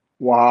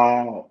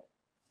 Wow.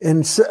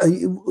 And so,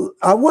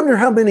 I wonder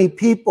how many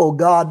people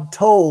God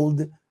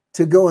told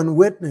to go and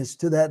witness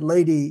to that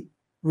lady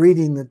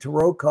reading the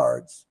tarot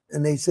cards,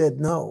 and they said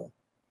no.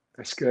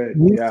 That's good.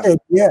 We Yeah. said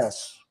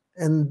yes,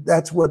 and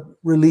that's what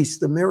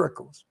released the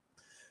miracles.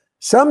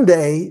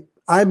 Someday,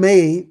 I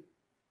may,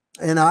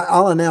 and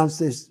I'll announce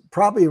this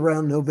probably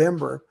around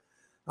November,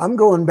 I'm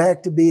going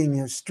back to being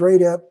a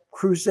straight up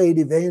crusade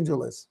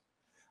evangelist.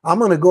 I'm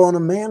going to go on a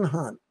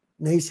manhunt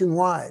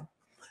nationwide.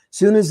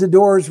 Soon as the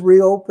doors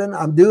reopen,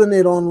 I'm doing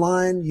it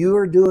online. You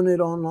are doing it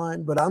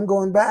online, but I'm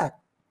going back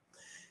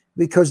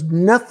because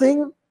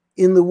nothing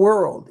in the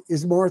world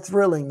is more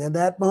thrilling than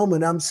that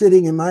moment I'm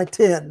sitting in my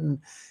tent and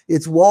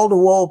it's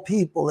wall-to-wall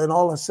people and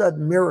all of a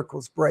sudden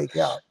miracles break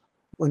out.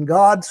 When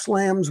God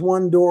slams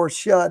one door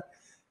shut,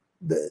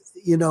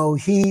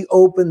 he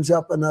opens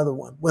up another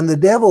one. When the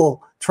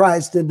devil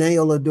tries to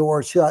nail a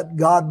door shut,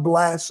 God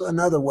blasts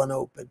another one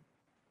open.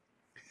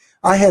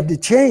 I had to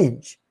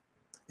change.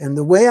 And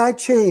the way I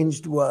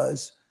changed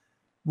was,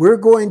 we're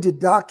going to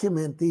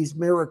document these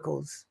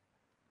miracles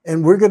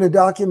and we're going to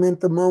document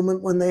the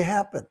moment when they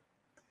happen.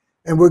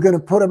 And we're going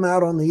to put them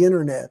out on the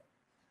internet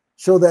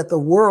so that the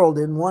world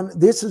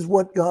this is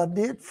what God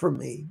did for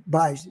me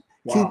by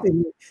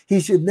keeping, he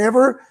should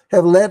never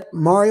have let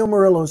Mario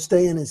Murillo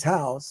stay in his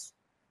house,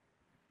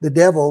 the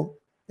devil,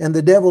 and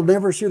the devil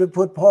never should have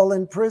put Paul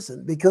in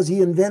prison because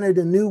he invented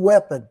a new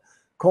weapon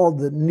called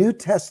the New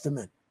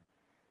Testament.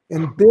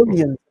 And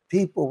billions of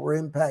people were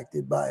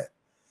impacted by it.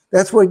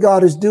 That's what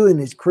God is doing,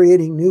 is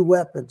creating new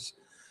weapons.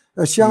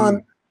 Now,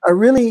 Sean, I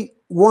really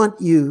want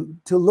you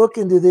to look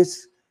into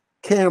this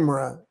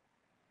camera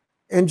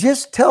and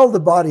just tell the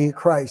body of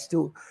Christ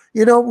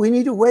we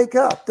need to wake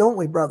up, don't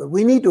we, brother?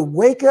 We need to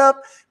wake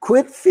up,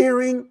 quit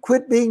fearing,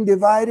 quit being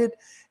divided.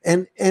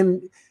 And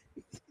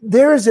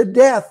there is a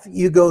death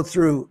you go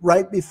through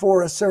right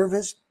before a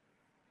service.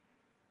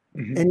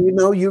 And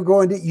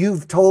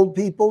you've told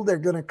people they're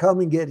going to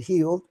come and get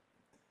healed.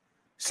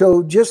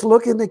 So just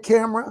look in the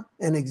camera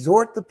and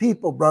exhort the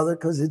people, brother,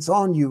 because it's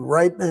on you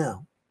right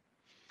now.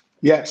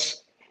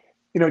 Yes.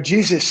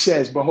 Jesus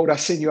says, behold, I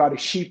send you out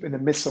as sheep in the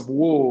midst of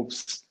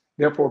wolves.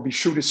 Therefore, be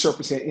shrewd as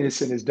serpents and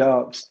innocent as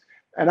doves.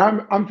 And I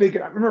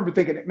remember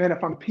thinking, man,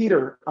 if I'm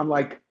Peter, I'm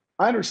like,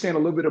 I understand a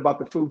little bit about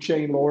the food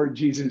chain, Lord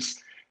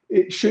Jesus.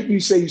 Shouldn't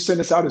you say you send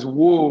us out as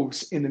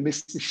wolves in the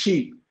midst of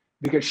sheep?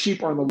 Because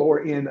sheep are on the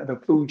lower end of the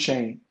food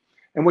chain.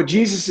 And what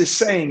Jesus is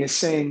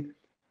saying,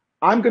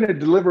 I'm going to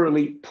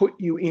deliberately put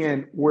you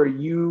in where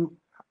you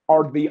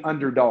are the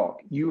underdog.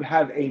 You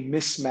have a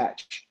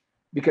mismatch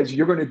because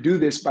you're going to do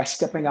this by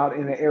stepping out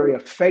in an area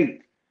of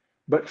faith.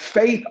 But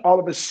faith all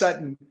of a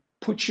sudden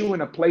puts you in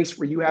a place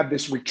where you have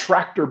this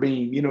retractor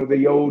beam,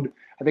 the old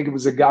I think it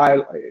was a guy,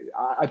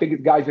 I think the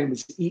guy's name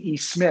was E.E.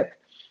 Smith,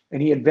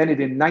 and he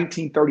invented in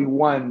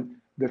 1931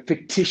 the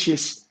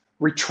fictitious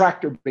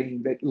retractor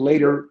beam that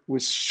later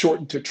was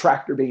shortened to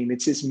tractor beam.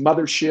 It's his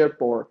mothership,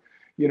 or,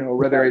 you know,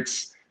 whether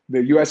it's the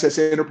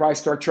USS Enterprise,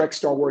 Star Trek,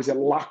 Star Wars, it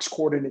locks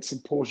coordinates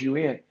and pulls you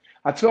in.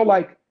 I feel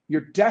like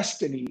your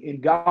destiny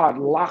in God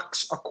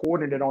locks a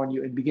coordinate on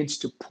you and begins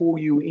to pull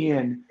you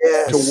in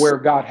to where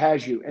God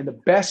has you. And the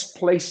best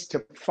place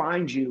to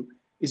find you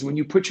is when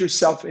you put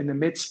yourself in the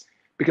midst,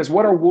 because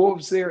what are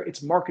wolves there?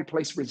 It's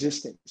marketplace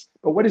resistance.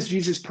 But what does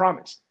Jesus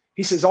promise?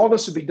 He says all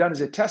this will be done as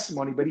a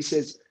testimony, but he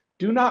says,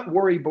 do not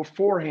worry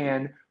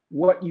beforehand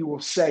what you will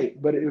say,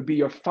 but it will be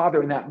your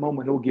Father in that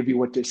moment who will give you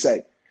what to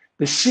say.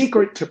 The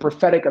secret to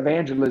prophetic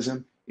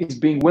evangelism is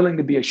being willing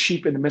to be a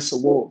sheep in the midst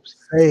of wolves.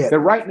 That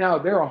right now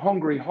there are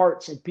hungry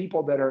hearts and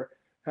people that are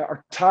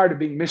tired of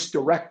being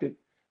misdirected,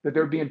 that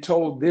they're being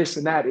told this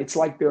and that. It's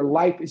like their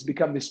life has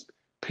become this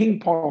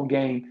ping pong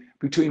game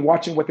between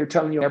watching what they're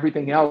telling you and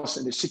everything else,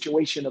 and the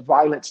situation of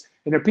violence.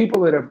 And there are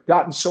people that have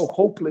gotten so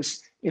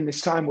hopeless in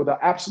this time where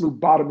the absolute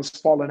bottom is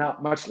falling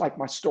out, much like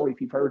my story, if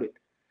you've heard it.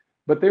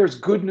 But there's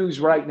good news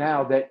right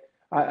now that,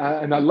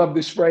 and I love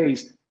this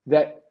phrase,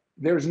 that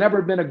there's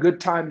never been a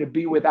good time to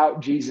be without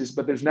Jesus,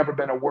 but there's never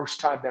been a worse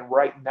time than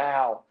right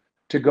now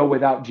to go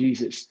without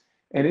Jesus.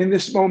 And in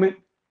this moment,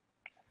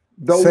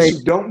 those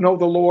who don't know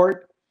the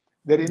Lord,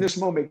 that in this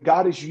moment,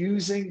 God is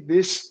using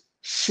this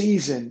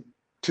season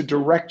to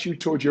direct you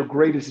towards your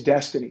greatest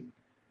destiny.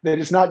 That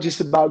it's not just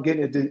about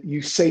getting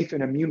you safe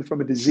and immune from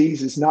a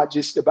disease. It's not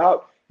just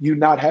about you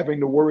not having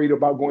to worry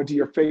about going to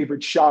your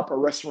favorite shop or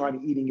restaurant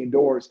and eating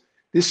indoors.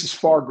 This is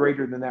far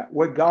greater than that.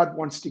 What God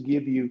wants to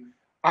give you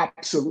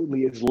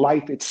absolutely is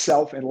life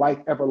itself and life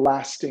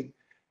everlasting.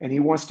 And he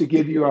wants to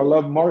give you, I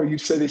love Mario, you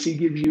said this, he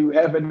gives you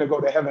heaven to go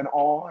to heaven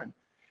on.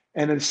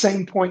 And at the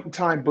same point in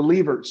time,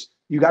 believers,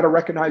 you got to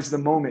recognize the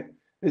moment.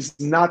 It's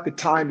not the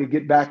time to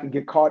get back and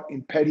get caught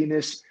in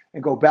pettiness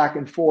and go back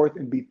and forth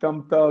and be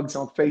thumb thugs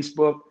on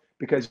Facebook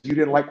because you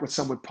didn't like what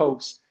someone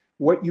posts.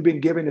 What you've been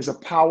given is a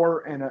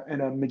power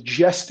and a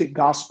majestic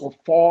gospel,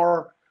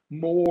 far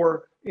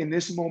more in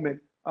this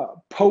moment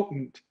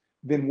potent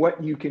than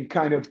what you can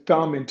kind of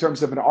thumb in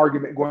terms of an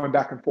argument going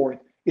back and forth.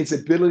 It's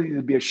ability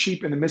to be a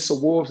sheep in the midst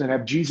of wolves and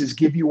have Jesus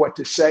give you what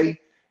to say.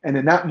 And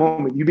in that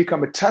moment, you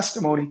become a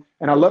testimony.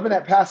 And I love in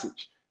that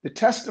passage, the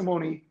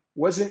testimony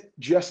wasn't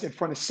just in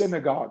front of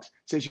synagogues.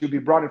 It says you'll be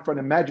brought in front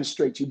of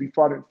magistrates, you'll be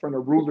brought in front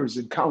of rulers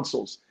and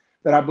councils.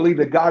 That I believe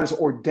that God has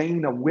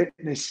ordained a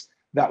witness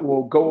that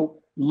will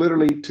go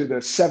literally to the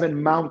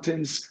 7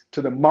 mountains,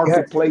 to the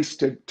marketplace,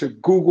 to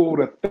Google,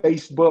 to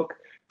Facebook,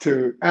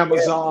 to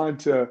Amazon,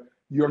 to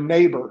your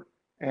neighbor.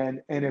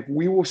 And if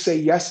we will say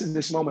yes in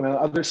this moment, on the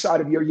other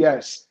side of your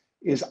yes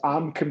is,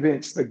 I'm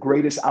convinced, the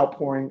greatest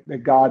outpouring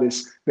that God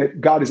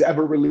has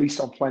ever released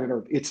on planet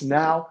Earth. It's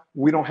now.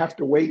 We don't have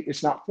to wait.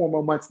 It's not 4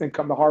 more months, then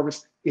come the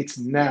harvest. It's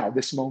now,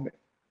 this moment.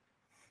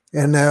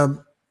 And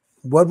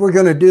what we're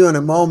going to do in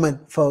a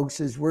moment, folks,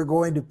 is we're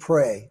going to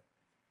pray.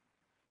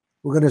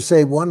 We're going to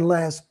say one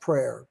last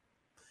prayer.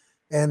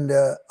 And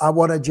I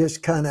want to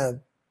just kind of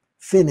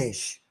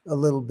finish a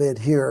little bit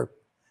here.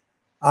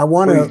 I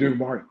want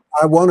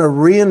to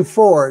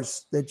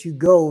reinforce that you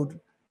go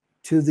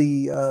to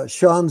the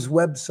Sean's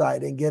website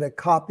and get a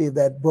copy of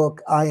that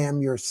book, I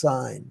Am Your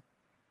Sign.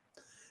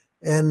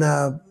 And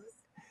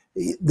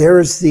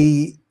there's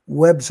the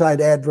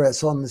website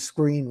address on the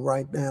screen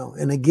right now.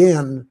 And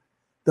again,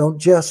 don't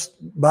just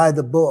buy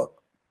the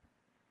book.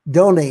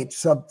 Donate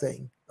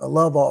something, a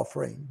love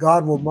offering.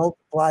 God will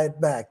multiply it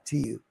back to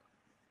you.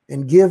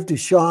 And give to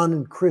Sean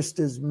and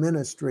Krista's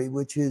ministry,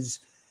 which is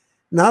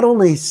not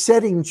only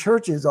setting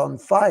churches on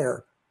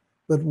fire,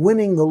 but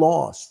winning the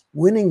lost,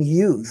 winning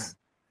youth.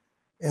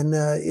 And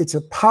it's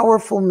a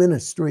powerful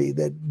ministry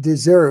that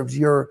deserves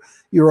your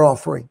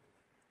offering.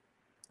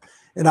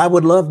 And I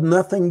would love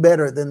nothing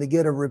better than to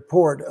get a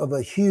report of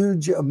a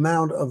huge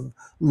amount of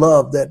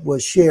love that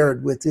was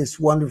shared with this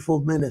wonderful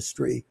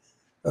ministry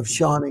of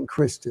Sean and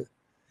Krista.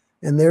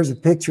 And there's a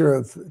picture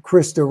of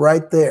Krista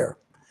right there.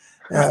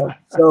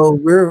 So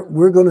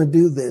we're going to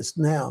do this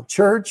now.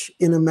 Church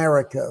in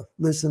America,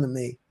 listen to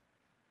me.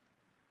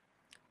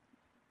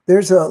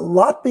 There's a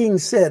lot being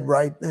said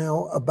right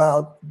now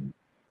about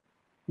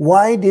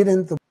why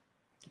didn't the,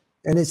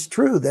 and it's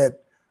true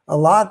that a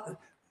lot,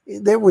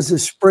 there was a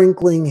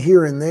sprinkling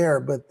here and there,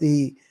 but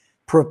the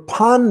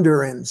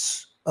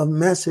preponderance of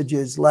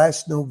messages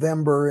last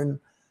November and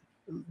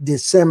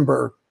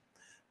December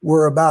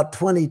were about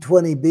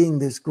 2020 being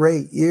this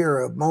great year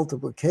of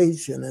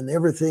multiplication and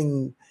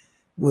everything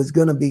was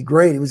going to be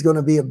great. It was going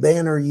to be a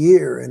banner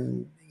year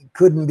and it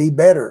couldn't be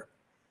better.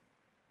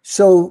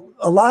 So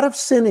a lot of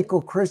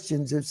cynical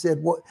Christians have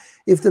said, well,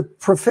 if the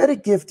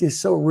prophetic gift is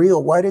so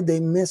real, why did they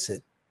miss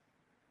it?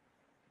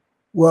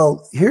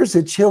 Well, here's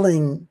a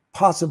chilling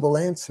possible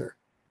answer.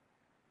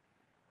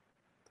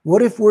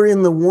 What if we're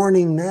in the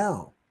warning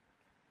now?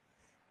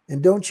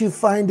 And don't you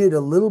find it a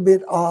little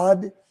bit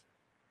odd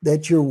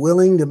that you're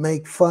willing to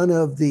make fun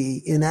of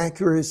the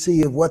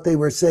inaccuracy of what they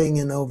were saying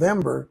in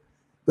November,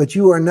 but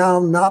you are now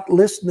not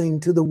listening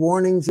to the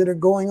warnings that are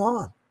going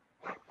on.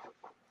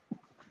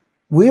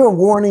 We are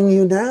warning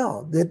you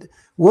now that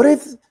what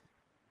if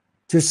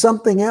to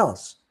something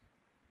else?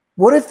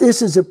 What if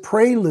this is a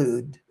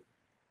prelude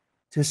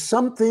to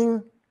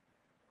something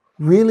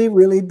really,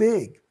 really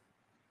big?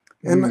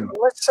 And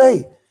let's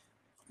say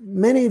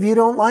many of you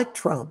don't like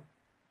Trump.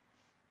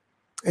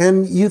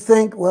 And you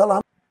think,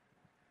 well,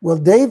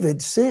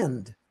 David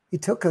sinned. He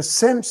took a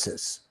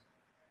census.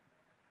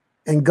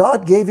 And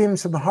God gave him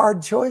some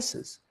hard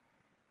choices.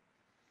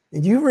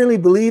 And you really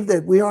believe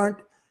that we aren't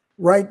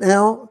right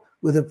now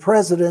with a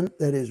president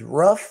that is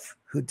rough,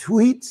 who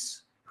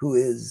tweets, who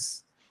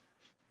is,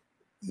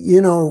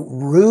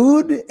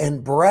 rude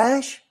and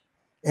brash,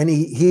 and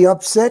he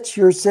upsets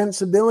your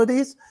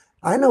sensibilities?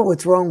 I know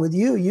what's wrong with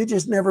you. You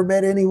just never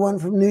met anyone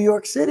from New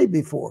York City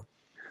before.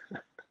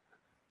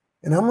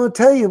 And I'm going to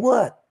tell you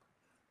what,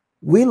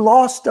 we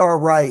lost our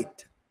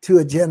right to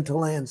a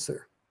gentle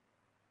answer.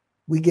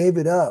 We gave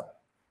it up.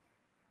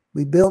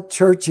 We built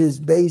churches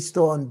based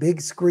on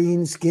big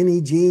screens,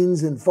 skinny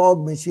jeans, and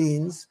fog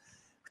machines,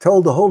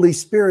 told the Holy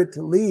Spirit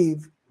to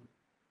leave.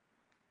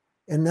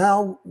 And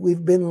now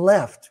we've been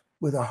left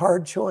with a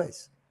hard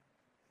choice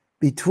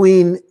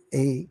between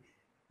a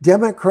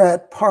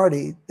Democrat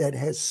Party that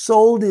has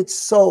sold its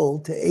soul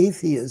to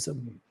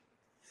atheism,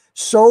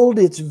 sold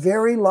its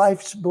very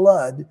life's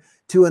blood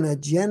to an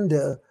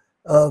agenda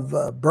of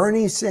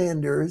Bernie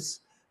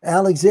Sanders,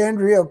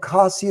 Alexandria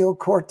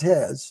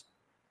Ocasio-Cortez,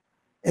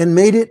 and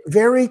made it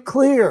very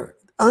clear,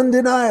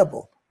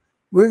 undeniable,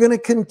 we're going to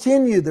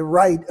continue the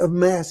right of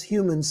mass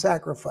human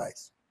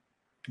sacrifice.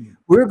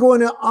 We're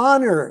going to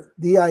honor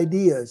the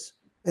ideas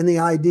and the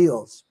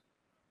ideals.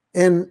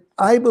 And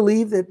I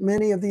believe that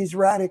many of these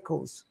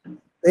radicals,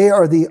 they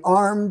are the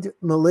armed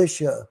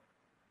militia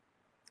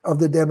of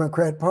the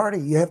Democrat Party.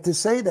 You have to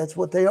say that's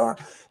what they are,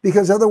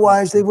 because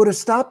otherwise they would have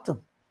stopped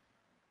them.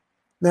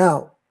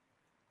 Now,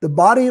 the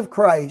body of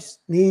Christ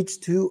needs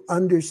to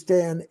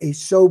understand a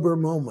sober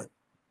moment.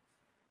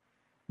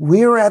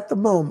 We're at the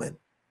moment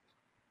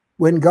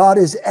when God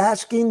is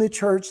asking the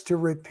church to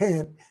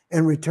repent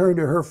and return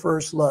to her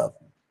first love.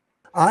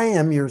 I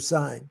am your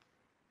sign.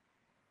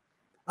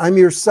 I'm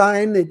your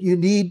sign that you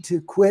need to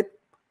quit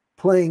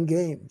playing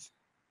games.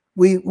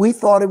 We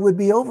thought it would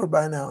be over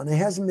by now, and it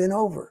hasn't been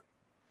over.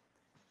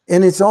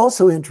 And it's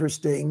also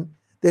interesting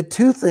that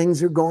two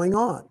things are going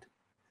on.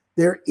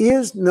 There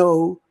is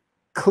no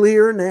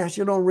clear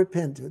national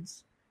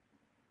repentance.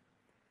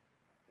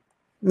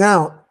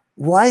 Now,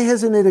 why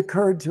hasn't it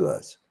occurred to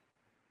us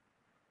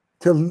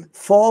to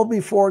fall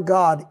before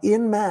God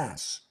in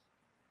mass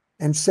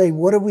and say,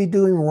 what are we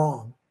doing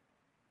wrong?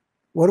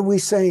 What are we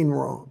saying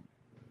wrong?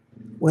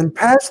 When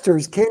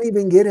pastors can't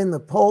even get in the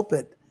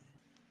pulpit,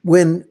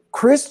 when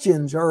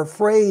Christians are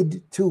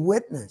afraid to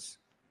witness,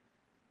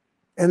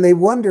 and they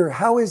wonder,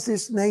 how is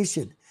this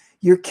nation?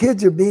 Your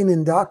kids are being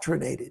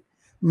indoctrinated.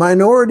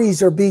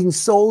 Minorities are being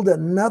sold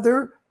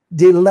another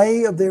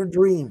delay of their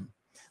dream.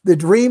 The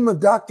dream of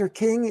Dr.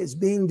 King is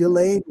being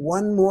delayed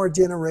one more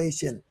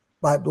generation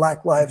by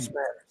Black Lives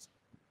Matter.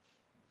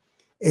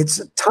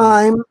 It's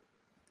time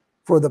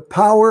for the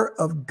power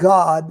of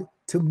God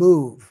to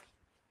move.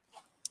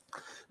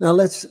 Now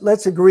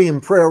let's agree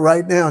in prayer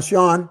right now,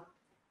 Sean.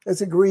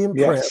 Let's agree in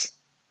prayer.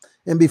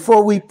 And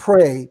before we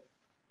pray,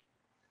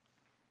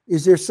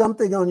 is there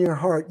something on your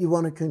heart you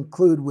want to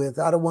conclude with?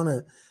 I don't want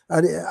to.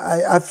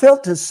 I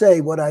felt to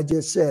say what I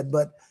just said,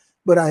 but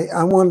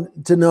I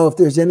want to know if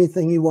there's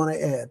anything you want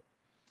to add.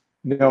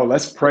 No,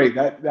 let's pray.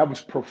 That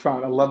was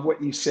profound. I love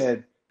what you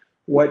said.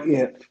 What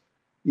if?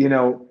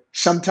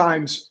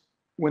 Sometimes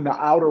when the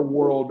outer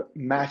world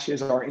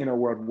matches our inner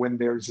world, when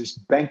there's this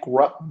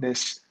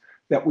bankruptness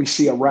that we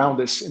see around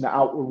us in the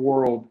outward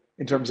world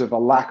in terms of a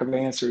lack of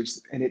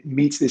answers, and it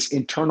meets this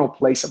internal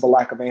place of a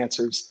lack of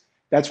answers,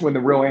 that's when the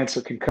real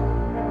answer can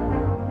come.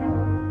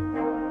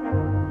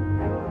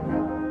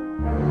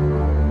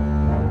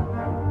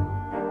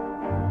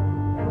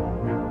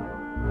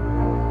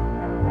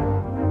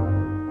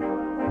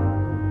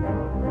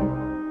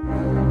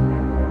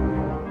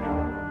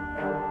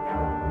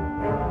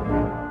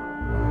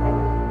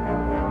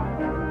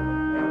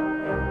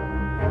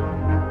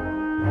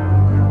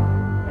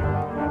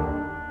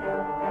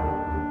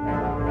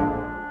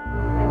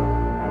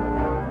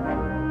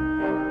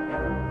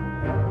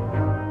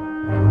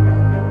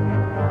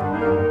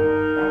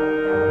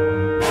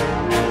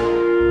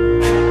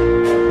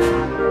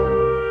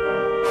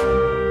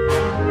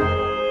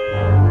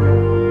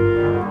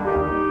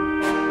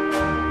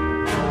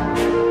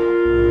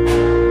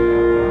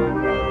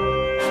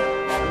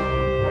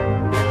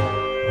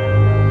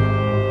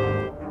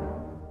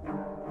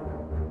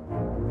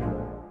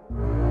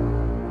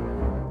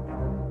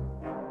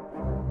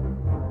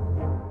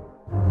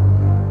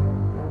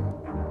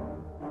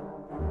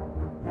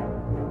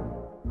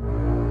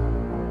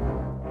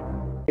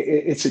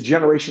 It's a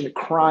generation that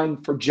crying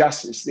for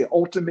justice. The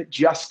ultimate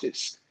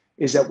justice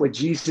is that what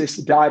Jesus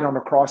died on the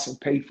cross and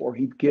paid for,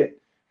 he'd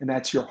get, and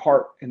that's your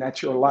heart, and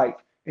that's your life,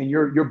 and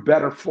you're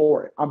better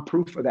for it. I'm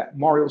proof of that.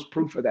 Mario's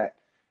proof of that.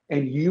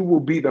 and you will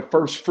be the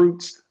first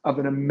fruits of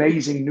an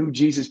amazing new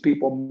Jesus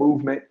people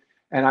movement.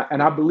 And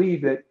I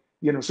believe that,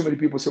 you know, so many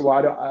people say,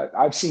 well,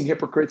 I've seen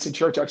hypocrites in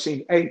church. I've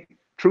seen, hey,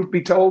 truth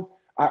be told,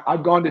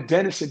 I've gone to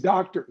dentists and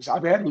doctors.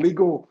 I've had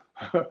legal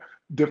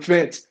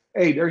defense.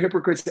 Hey, there are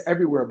hypocrites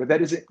everywhere, but that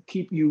doesn't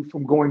keep you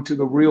from going to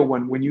the real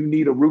one. When you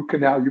need a root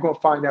canal, you're going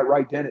to find that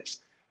right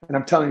dentist. And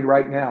I'm telling you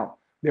right now,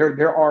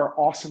 there are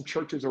awesome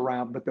churches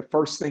around, but the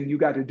first thing you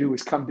got to do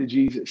is come to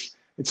Jesus.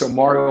 And so,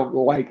 Mario,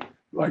 like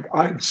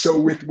I'm so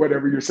with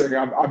whatever you're saying.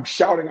 I'm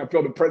shouting. I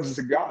feel the presence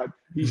of God.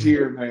 He's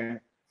here, man.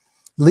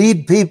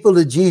 Lead people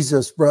to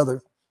Jesus,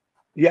 brother.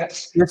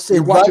 Yes.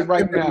 You're watching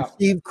right now.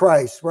 Receive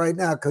Christ right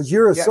now, because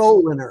you're a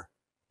soul winner.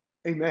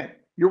 Amen.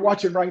 You're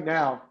watching right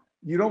now.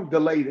 You don't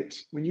delay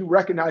this. When you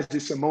recognize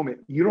this a moment,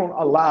 you don't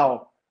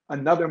allow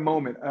another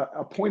moment.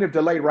 A point of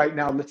delay right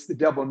now lets the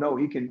devil know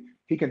he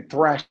can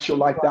thrash your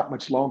life that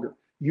much longer.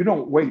 You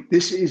don't wait.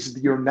 This is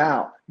your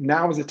now.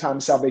 Now is the time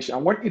of salvation. I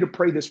want you to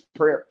pray this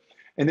prayer.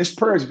 And this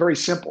prayer is very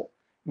simple.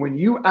 When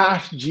you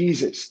ask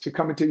Jesus to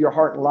come into your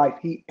heart and life,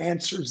 he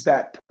answers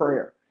that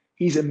prayer.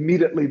 He's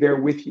immediately there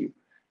with you.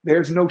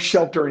 There's no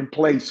shelter in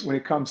place when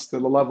it comes to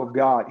the love of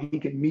God. He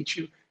can meet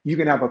you. You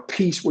can have a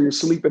peace where you're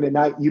sleeping at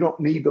night. You don't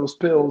need those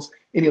pills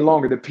any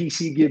longer. The peace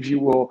he gives you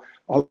will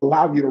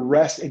allow you to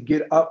rest and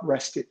get up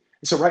rested.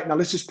 And so right now,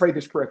 let's just pray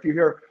this prayer. If you're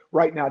here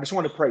right now, I just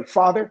want to pray.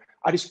 Father,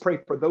 I just pray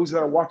for those that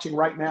are watching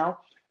right now,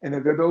 and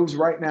there are those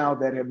right now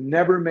that have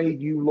never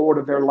made you Lord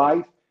of their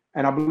life.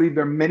 And I believe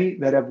there are many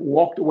that have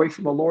walked away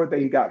from the Lord.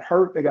 They got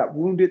hurt, they got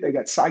wounded, they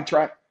got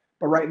sidetracked.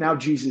 But right now,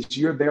 Jesus,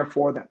 you're there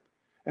for them.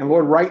 And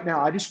Lord, right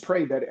now, I just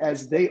pray that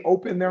as they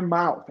open their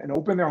mouth and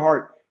open their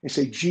heart and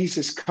say,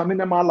 Jesus, come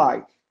into my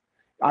life.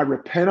 I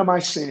repent of my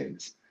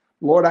sins.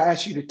 Lord, I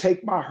ask you to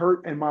take my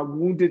hurt and my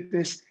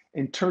woundedness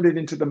and turn it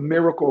into the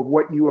miracle of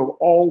what you have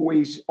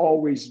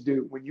always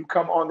do. When you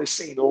come on the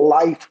scene,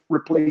 life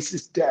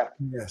replaces death.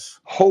 Yes.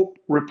 Hope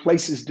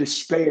replaces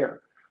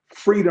despair.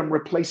 Freedom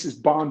replaces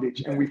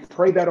bondage. And we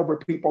pray that over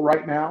people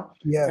right now.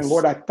 Yes. And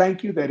Lord, I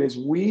thank you that as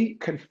we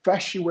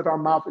confess you with our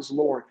mouth as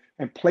Lord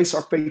and place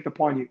our faith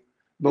upon you,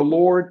 the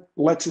Lord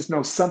lets us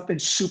know something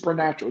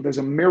supernatural. There's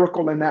a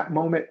miracle in that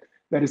moment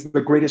that is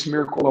the greatest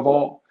miracle of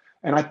all.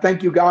 And I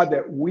thank you, God,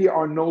 that we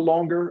are no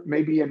longer,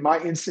 maybe in my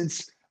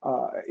instance,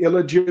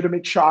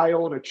 illegitimate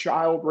child, a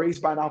child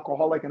raised by an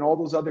alcoholic and all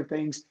those other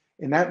things.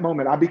 In that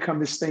moment, I become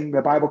this thing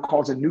the Bible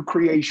calls a new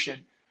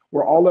creation,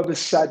 where all of a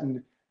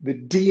sudden the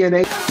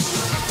DNA